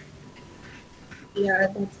life. Yeah,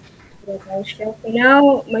 that's what I'll share for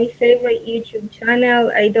now. My favorite YouTube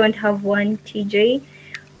channel, I don't have one, TJ.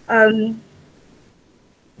 Um,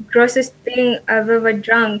 Grossest thing I've ever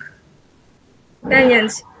drunk.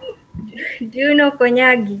 Kenyans, do you know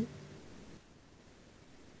konyagi?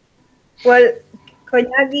 Well,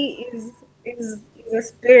 konyagi is a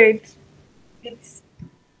spirit. It's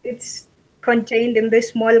it's contained in this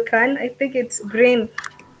small can. I think it's green.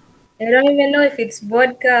 I don't even know if it's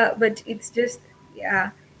vodka, but it's just, yeah.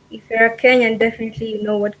 If you're a Kenyan, definitely you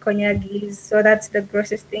know what cognac is. So that's the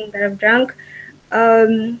grossest thing that I've drunk.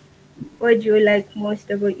 What do you like most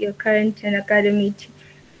about your current and academy?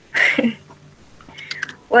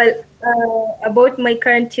 Well, about my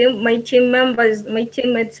current team, my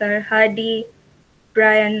teammates are Hadi,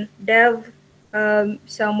 Brian, Dev,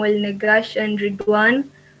 Samuel Negash, and Ridwan.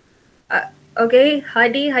 Okay,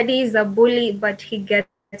 Hadi is a bully, but he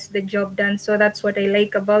gets the job done. So that's what I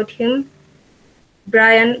like about him.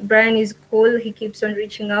 Brian is cool. He keeps on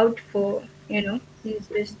reaching out for, he's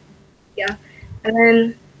just, yeah. And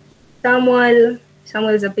then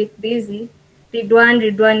Samuel's a bit busy.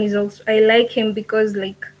 Ridwan is also, I like him because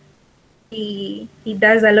he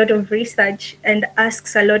does a lot of research and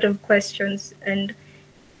asks a lot of questions, and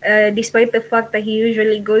despite the fact that he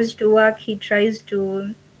usually goes to work, he tries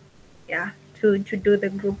to to do the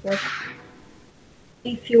group work.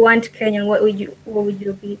 If you want Kenyan, what would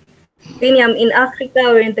you be? William, in Africa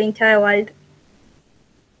or in the entire world?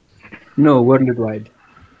 No, worldwide.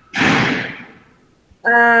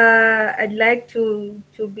 I'd like to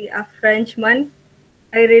be a Frenchman.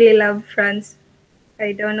 I really love France.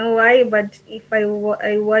 I don't know why, but if I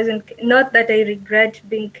wasn't, not that I regret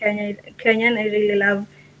being Kenyan. I really love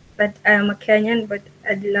that I am a Kenyan, but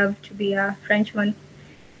I'd love to be a Frenchman.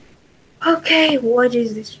 Okay, what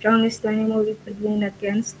is the strongest animal we could win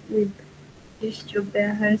against with just your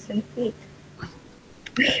bare hands and feet?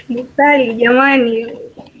 Mukali, jamani.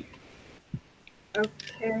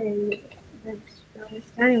 Okay, the strongest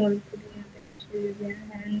animal we could win against with their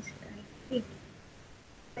hands and feet.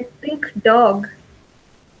 I think dog.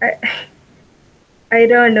 I, I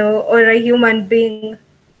don't know, or a human being.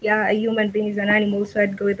 Yeah, a human being is an animal, so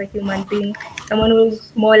I'd go with a human being. Someone who's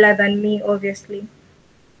smaller than me, obviously.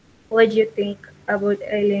 What do you think about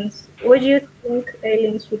aliens? What do you think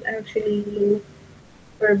aliens would actually look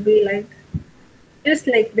or be like? Just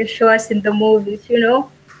like they show us in the movies, you know?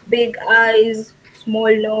 Big eyes,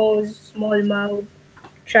 small nose, small mouth,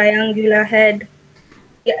 triangular head.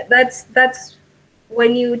 Yeah, that's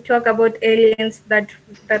when you talk about aliens,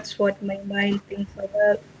 that's what my mind thinks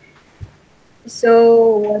about.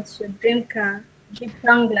 So, what's your dream car? Jeep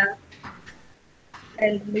Wrangler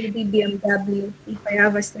and maybe BMW if I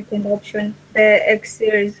have a second option, the X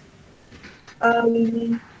series.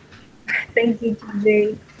 Um, thank you,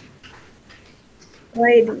 TJ.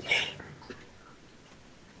 Why?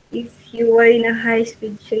 If you were in a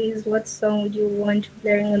high-speed chase, what song would you want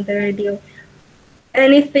playing on the radio?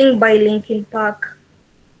 Anything by Linkin Park.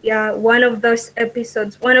 Yeah, one of those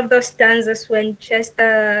episodes, one of those stanzas when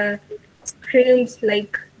Chester screams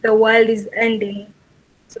like the world is ending.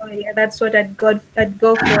 So yeah, that's what I'd go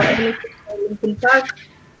for. Anything by Linkin Park,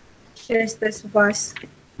 Chester's verse.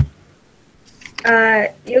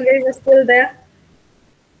 You guys are still there?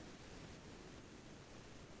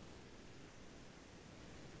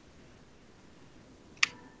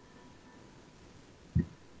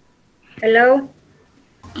 Hello?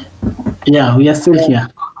 Yeah, we are still here.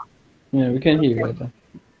 Yeah, we can hear you better.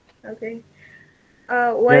 Okay.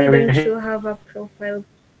 Why Yeah, don't you have a profile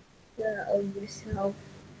picture of yourself?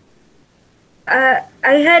 I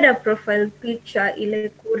had a profile picture,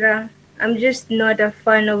 Ilekura. I'm just not a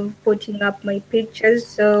fan of putting up my pictures,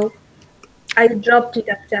 so I dropped it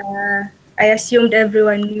after I assumed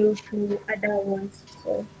everyone knew who Ada was.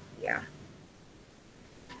 So yeah.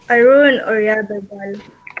 Arun or Yabebal.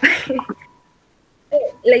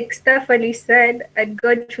 Like Stephanie said, I'd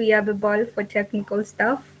go to Yabebal for technical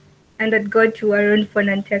stuff, and I'd go to Arun for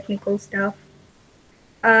non-technical stuff.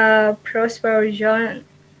 Prosper or Jean,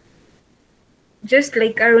 just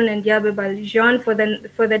like Arun and Yabebal, Jean for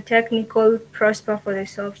the technical, Prosper for the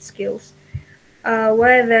soft skills.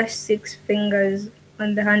 Why are there 6 fingers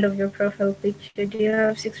on the hand of your profile picture? Do you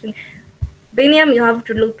have 6 fingers? Biniam, you have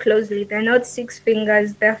to look closely. They're not 6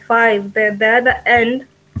 fingers, they're 5. The other end,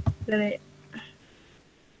 the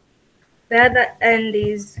other end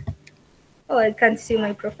is, oh, I can't see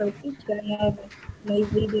my profile picture now that my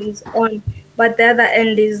video is on. But the other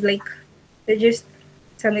end is like, they're just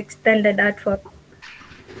some extended artwork.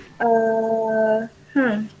 Uh,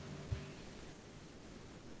 hmm.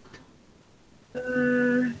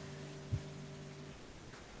 Uh,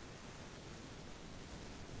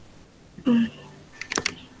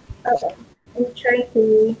 I'm trying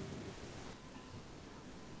to.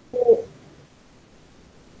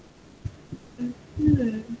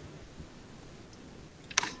 Hmm.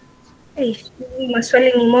 Hey,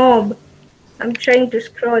 maswali ni mob. I'm trying to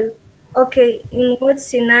scroll. Okay, in what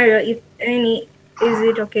scenario, if any, is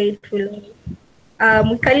it okay to lie?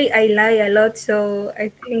 Mukali, I lie a lot, so I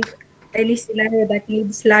think any scenario that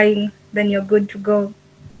needs lying, then you're good to go.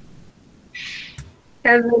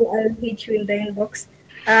 Kevin, I'll hit you in the inbox.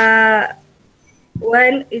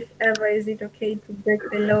 When, if ever, is it okay to break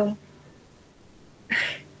the law?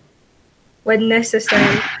 When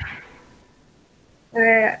necessary.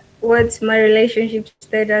 What's my relationship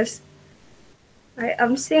status?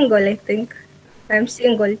 I'm single, I think. I'm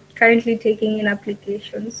single, currently taking in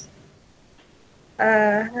applications.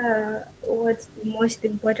 What's the most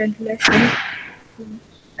important lesson?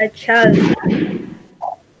 A child.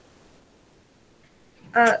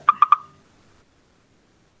 Uh,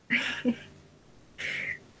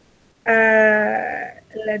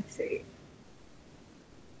 let's see.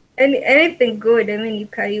 anything good. I mean,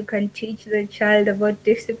 you can teach the child about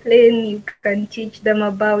discipline. You can teach them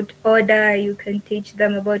about order. You can teach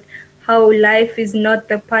them about how life is not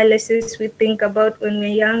the palaces we think about when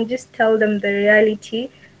we're young. Just tell them the reality.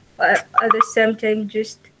 At the same time,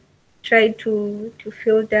 just try to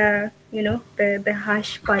feel the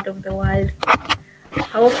harsh part of the world.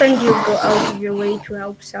 How often do you go out of your way to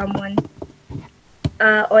help someone?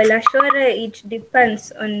 Or it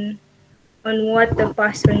depends on what the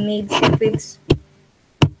person needs.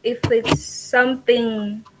 If it's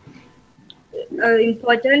something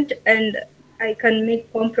important and I can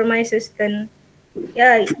make compromises, then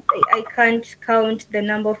yeah, I can't count the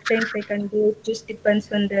number of times I can do it. Just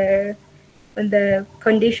depends on the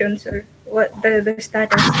conditions or what the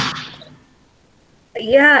status.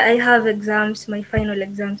 Yeah, I have exams, my final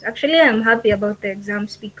exams. Actually, I'm happy about the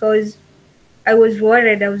exams because I was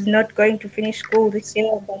worried I was not going to finish school this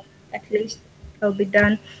year, but at least I'll be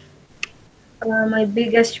done. My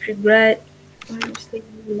biggest regret, honestly,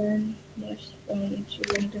 learn most from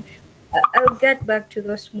Children. I'll get back to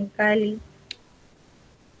those Mukali.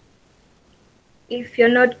 If you're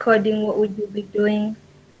not coding, what would you be doing?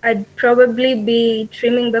 I'd probably be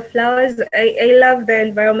trimming the flowers. I love the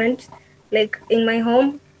environment. Like in my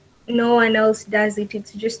home, no one else does it.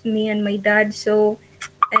 It's just me and my dad. So,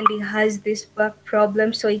 and he has this back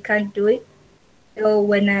problem, so he can't do it. So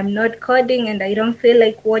when I'm not coding and I don't feel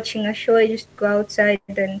like watching a show, I just go outside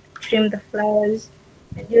and trim the flowers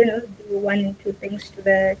and do one and two things to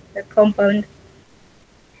the compound.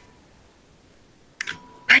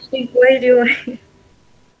 I think why do you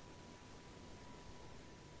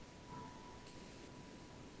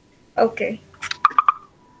Okay.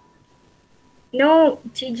 No,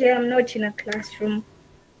 TJ, I'm not in a classroom.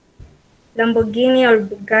 Lamborghini or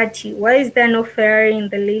Bugatti? Why is there no Ferrari in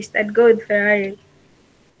the list? I'd go with Ferrari.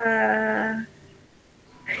 Uh,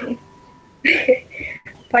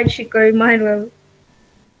 Patrick or Emmanuel?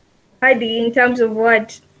 Heidi, in terms of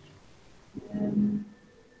what?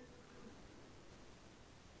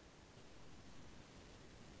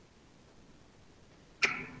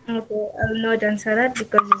 Okay, I'll not answer that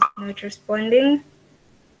because it's not responding.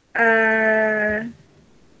 Uh,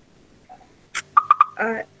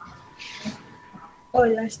 uh,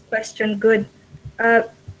 last question. Good. Uh,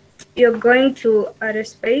 you're going to outer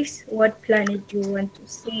space. What planet do you want to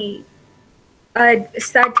see?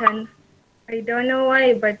 Saturn. I don't know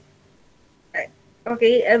why, but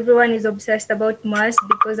okay, everyone is obsessed about Mars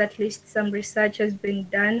because at least some research has been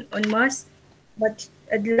done on Mars. But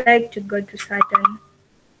I'd like to go to Saturn.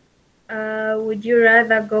 Would you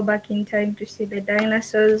rather go back in time to see the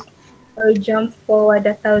dinosaurs or jump forward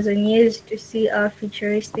 1,000 years to see our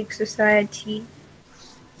futuristic society?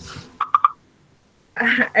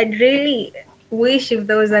 I'd really wish if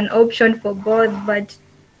there was an option for both, but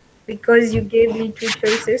because you gave me two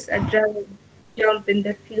choices, I'd rather jump in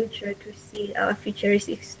the future to see our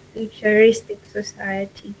futuristic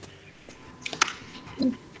society.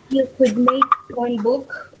 If you could make one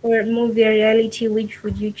book or movie a reality, which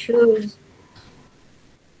would you choose?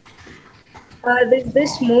 There's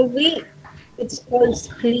this movie, it's called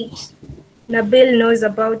Split. Nabil knows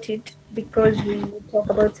about it because we talk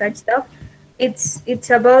about such stuff.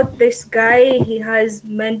 It's about this guy. He has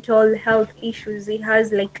mental health issues. He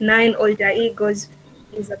has like 9 alter egos.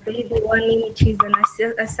 He's a baby one minute. He's an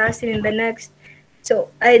assassin in the next. So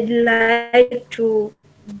I'd like to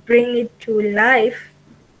bring it to life,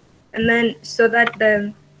 and then so that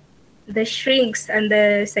the shrinks and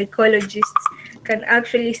the psychologists can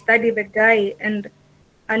actually study the guy and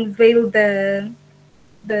unveil the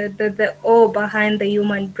awe behind the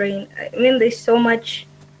human brain. I mean, there's so much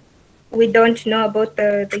we don't know about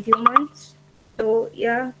the humans. So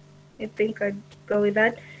yeah, I think I'd go with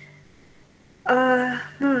that. Uh,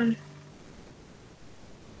 hmm.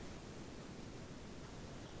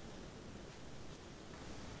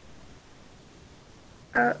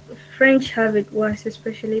 uh, French have it worse,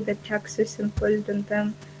 especially the taxes imposed on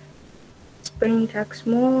them. Spain tax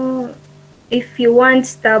more. If you want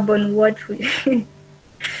stubborn, what would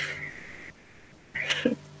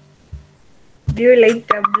do you like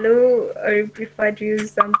Tableau or you prefer to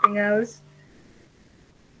use something else?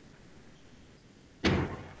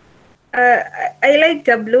 I like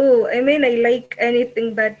Tableau. I mean, I like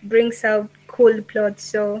anything that brings out cool plots.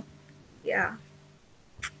 So, yeah.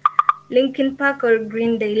 Linkin Park or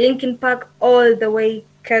Green Day? Linkin Park all the way,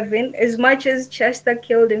 Kevin. As much as Chester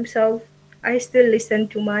killed himself, I still listen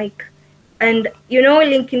to Mike. And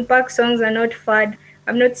Linkin Park songs are not fad.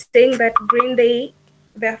 I'm not saying that Green Day,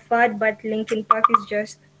 they're fad, but Linkin Park is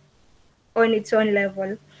just on its own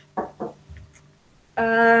level.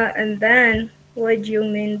 And then What do you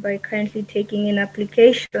mean by currently taking in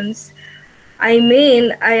applications? I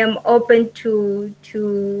mean, I am open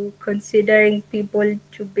to considering people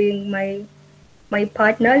to being my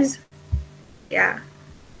partners. Yeah,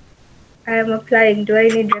 I am applying. Do I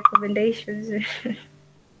need recommendations?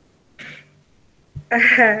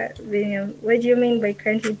 William, what do you mean by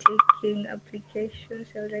currently taking applications?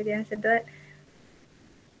 I already answered that.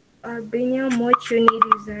 Binyam, what you need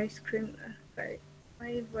is ice cream. Sorry,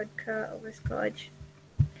 my vodka over scotch.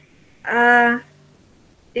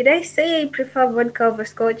 Did I say I prefer vodka over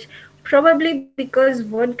scotch? Probably because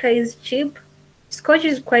vodka is cheap. Scotch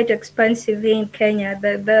is quite expensive here in Kenya.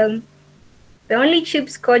 The only cheap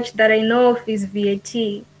scotch that I know of is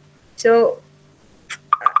VAT. So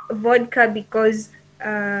vodka because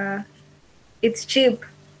it's cheap,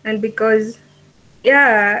 and because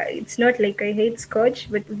it's not like I hate scotch,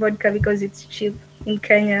 but vodka because it's cheap in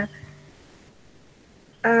Kenya.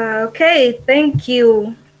 Okay, thank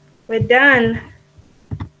you. We're done.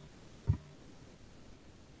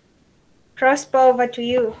 Prosper, over to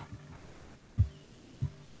you.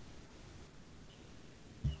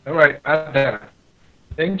 All right, Ada,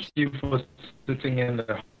 thank you for sitting in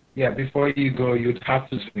the. Yeah, before you go, you'd have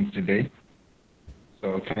to sing today.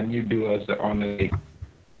 So can you do us the honor?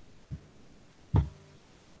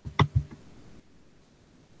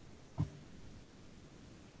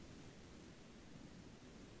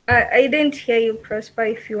 I didn't hear you, Prosper,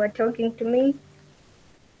 if you were talking to me.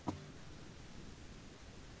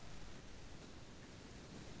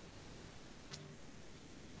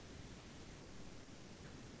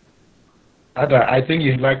 Ada, I think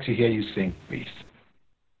you'd like to hear you sing, please.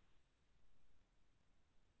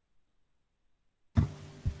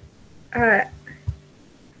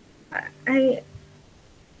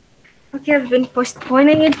 Okay, I've been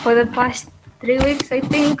postponing it for the past 3 weeks, I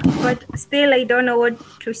think, but still I don't know what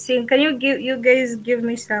to sing. Can you guys give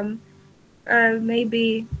me some,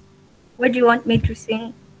 maybe, what do you want me to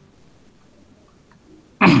sing?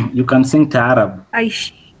 You can sing Taarab.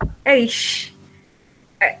 Aish.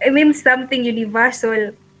 I mean something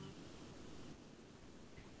universal.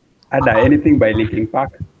 Ada, anything by Linkin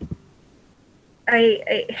Park?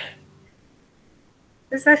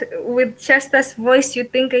 With Chester's voice, you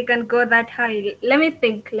think I can go that high? Let me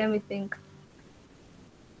think.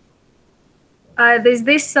 There's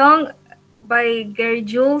this song by Gary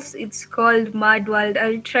Jules. It's called Mad World.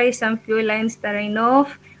 I'll try some few lines that I know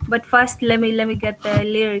of, but first let me get the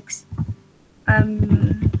lyrics.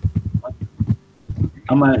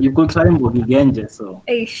 You could try Mbogi Genje, so.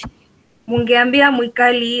 Eish. Mungeambia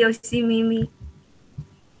mwikali hiyo si mimi.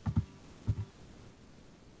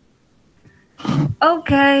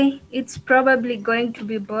 Okay, it's probably going to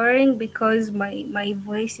be boring because my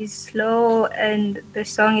voice is slow and the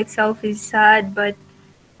song itself is sad, but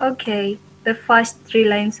okay, the first 3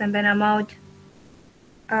 lines and then I'm out.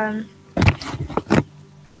 All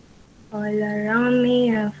around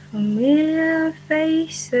me are familiar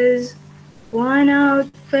faces, worn out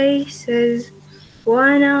faces,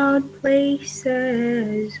 worn out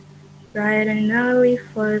places, bright and early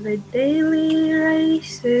for the daily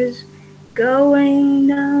races. Going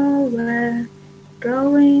nowhere.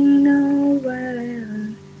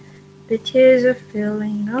 The tears are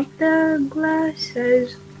filling up their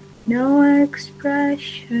glasses. No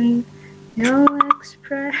expression.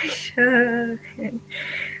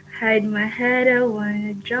 Hide my head, I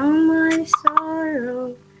wanna drown my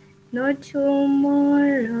sorrow. No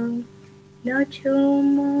tomorrow.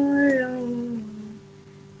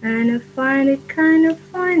 And I find it kind of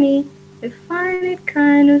funny. I find it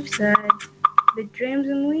kind of sad. The dreams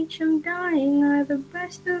in which I'm dying are the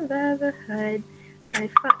best I've ever had.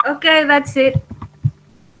 Okay, that's it.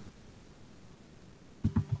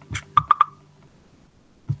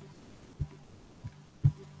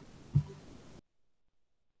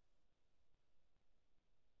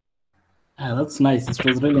 That's nice. It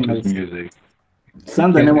was really nice. Music.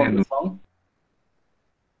 Send the name of the song.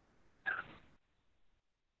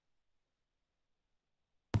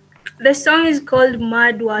 The song is called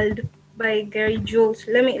Mad World by Gary Jules.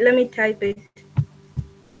 Let me type it.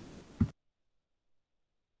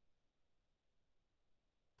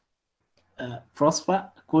 Prosper,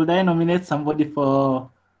 could I nominate somebody for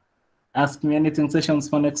Ask Me Anything sessions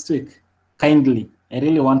for next week? Kindly. I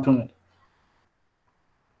really want to.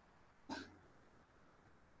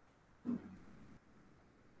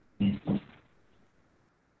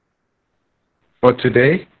 For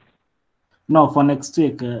today? No, for next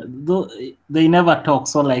week. They never talk,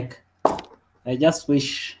 so like, I just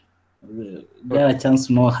wish get a chance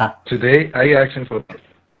to know her. Today? Are you asking for?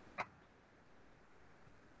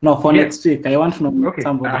 No, for next week. I want to know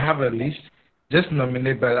somebody. I have a list. Just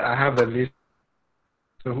nominate, but I have a list.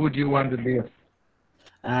 So who do you want to be on?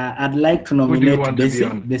 I'd like to Who do you nominate want to be Bessie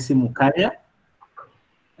on? Mukaria.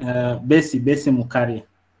 Bessie Mukaria.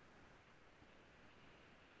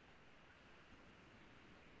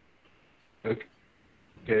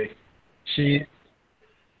 Okay. She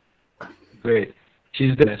great.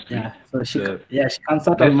 She's the next week. Yeah, so she So comes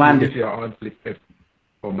out next on Monday. week if you're on, please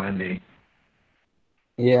for Monday.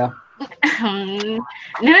 Yeah.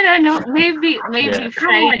 No. Maybe Yeah.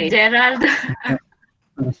 Friday, Gerald.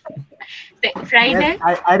 Friday.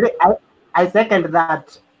 Yes, I second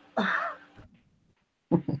that.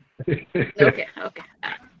 Okay.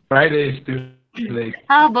 Friday is too late.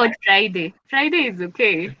 How about Friday? Friday is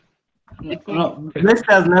okay. No, Blessed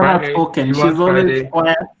has never Friday, spoken. you She's want always Friday?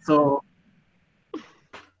 quiet. So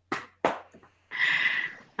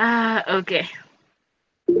Okay.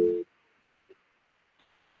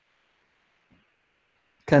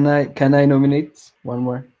 Can I nominate one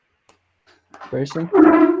more person?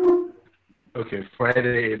 Okay,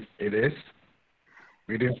 Friday it is.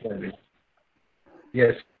 We do Friday.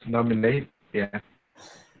 Yes, nominate. Yeah.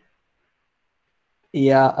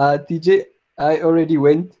 Yeah, TJ, I already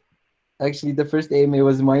went. Actually, the first AMA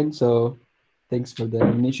was mine, so thanks for the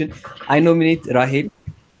nomination. I nominate Rahel.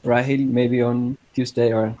 Rahel, maybe on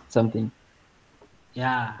Tuesday or something.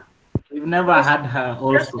 yeah, we've never had her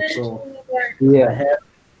also. So Yeah.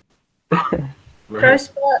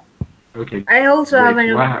 Prosper. Okay. I also have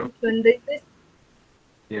an Wow. opinion.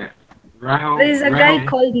 Yeah. Rahel. There's a guy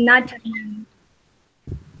called Nathan.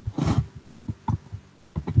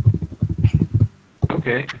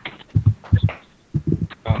 Okay.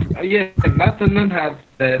 Yeah, Nathan has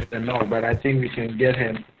said no, but I think we can get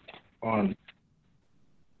him on.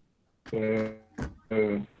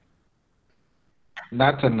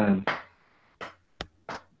 Nathan.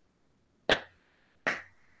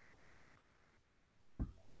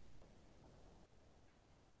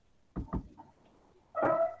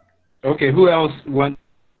 Okay, who else wants?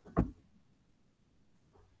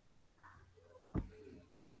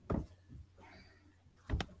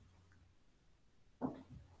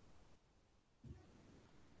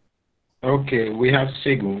 Okay, we have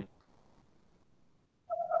Sigu.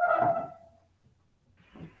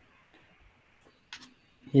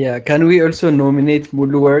 Yeah, can we also nominate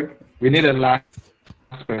Muluwag? We need a last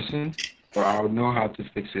person, or I'll know how to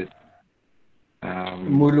fix it.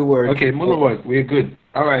 Muluwag. Okay, Muluwag, we're good.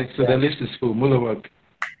 All right, so Yeah. the list is full. Muluwag,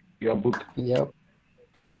 your book. Yep.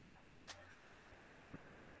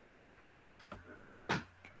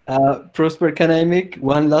 Prosper, can I make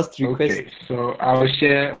one last request? Okay, so I'll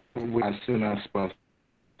share as soon as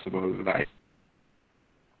possible. Like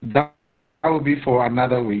that will be for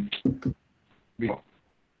another week.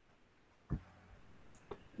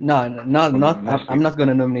 No, I'm not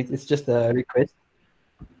gonna nominate. It's just a request.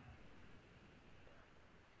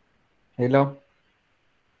 Hello.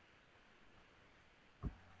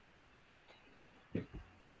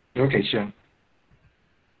 Okay, sure.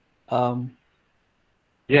 Um.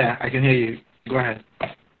 Yeah, I can hear you. Go ahead.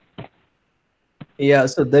 Yeah.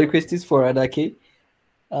 So the request is for Adake.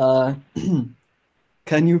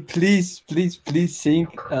 Can you please sing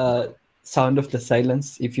 "Sound of the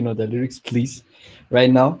Silence" if you know the lyrics, please, right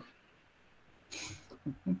now.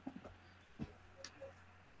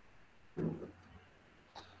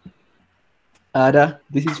 Ada,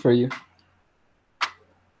 this is for you.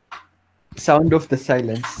 Sound of the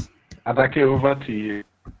Silence. Adake, over to you.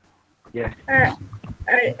 Yeah.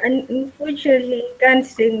 I unfortunately can't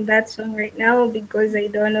sing that song right now because I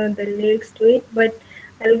don't know the lyrics to it, but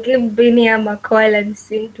I'll give Biniam a call and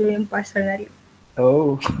sing to him personally.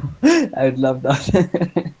 Oh, I would love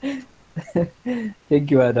that.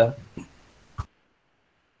 Thank you, Ada.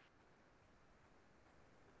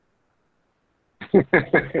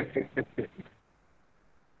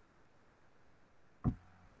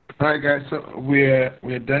 All right, guys. So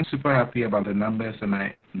we're done. Super happy about the numbers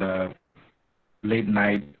tonight. The late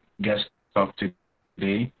night guest talk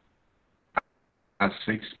today at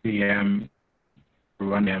 6 p.m.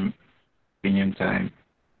 1 p.m. Kenyan time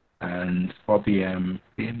and 4 p.m.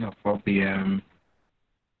 4 p.m.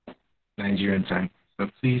 Nigerian time. So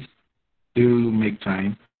please do make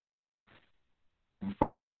time.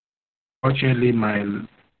 Fortunately, my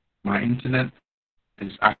internet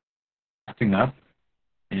is acting up,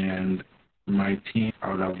 and my team,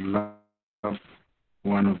 I would have loved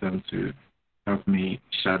one of them to help me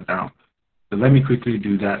shut down. So let me quickly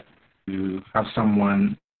do that to have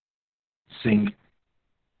someone sing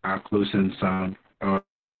our closing song or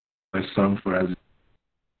a song for us.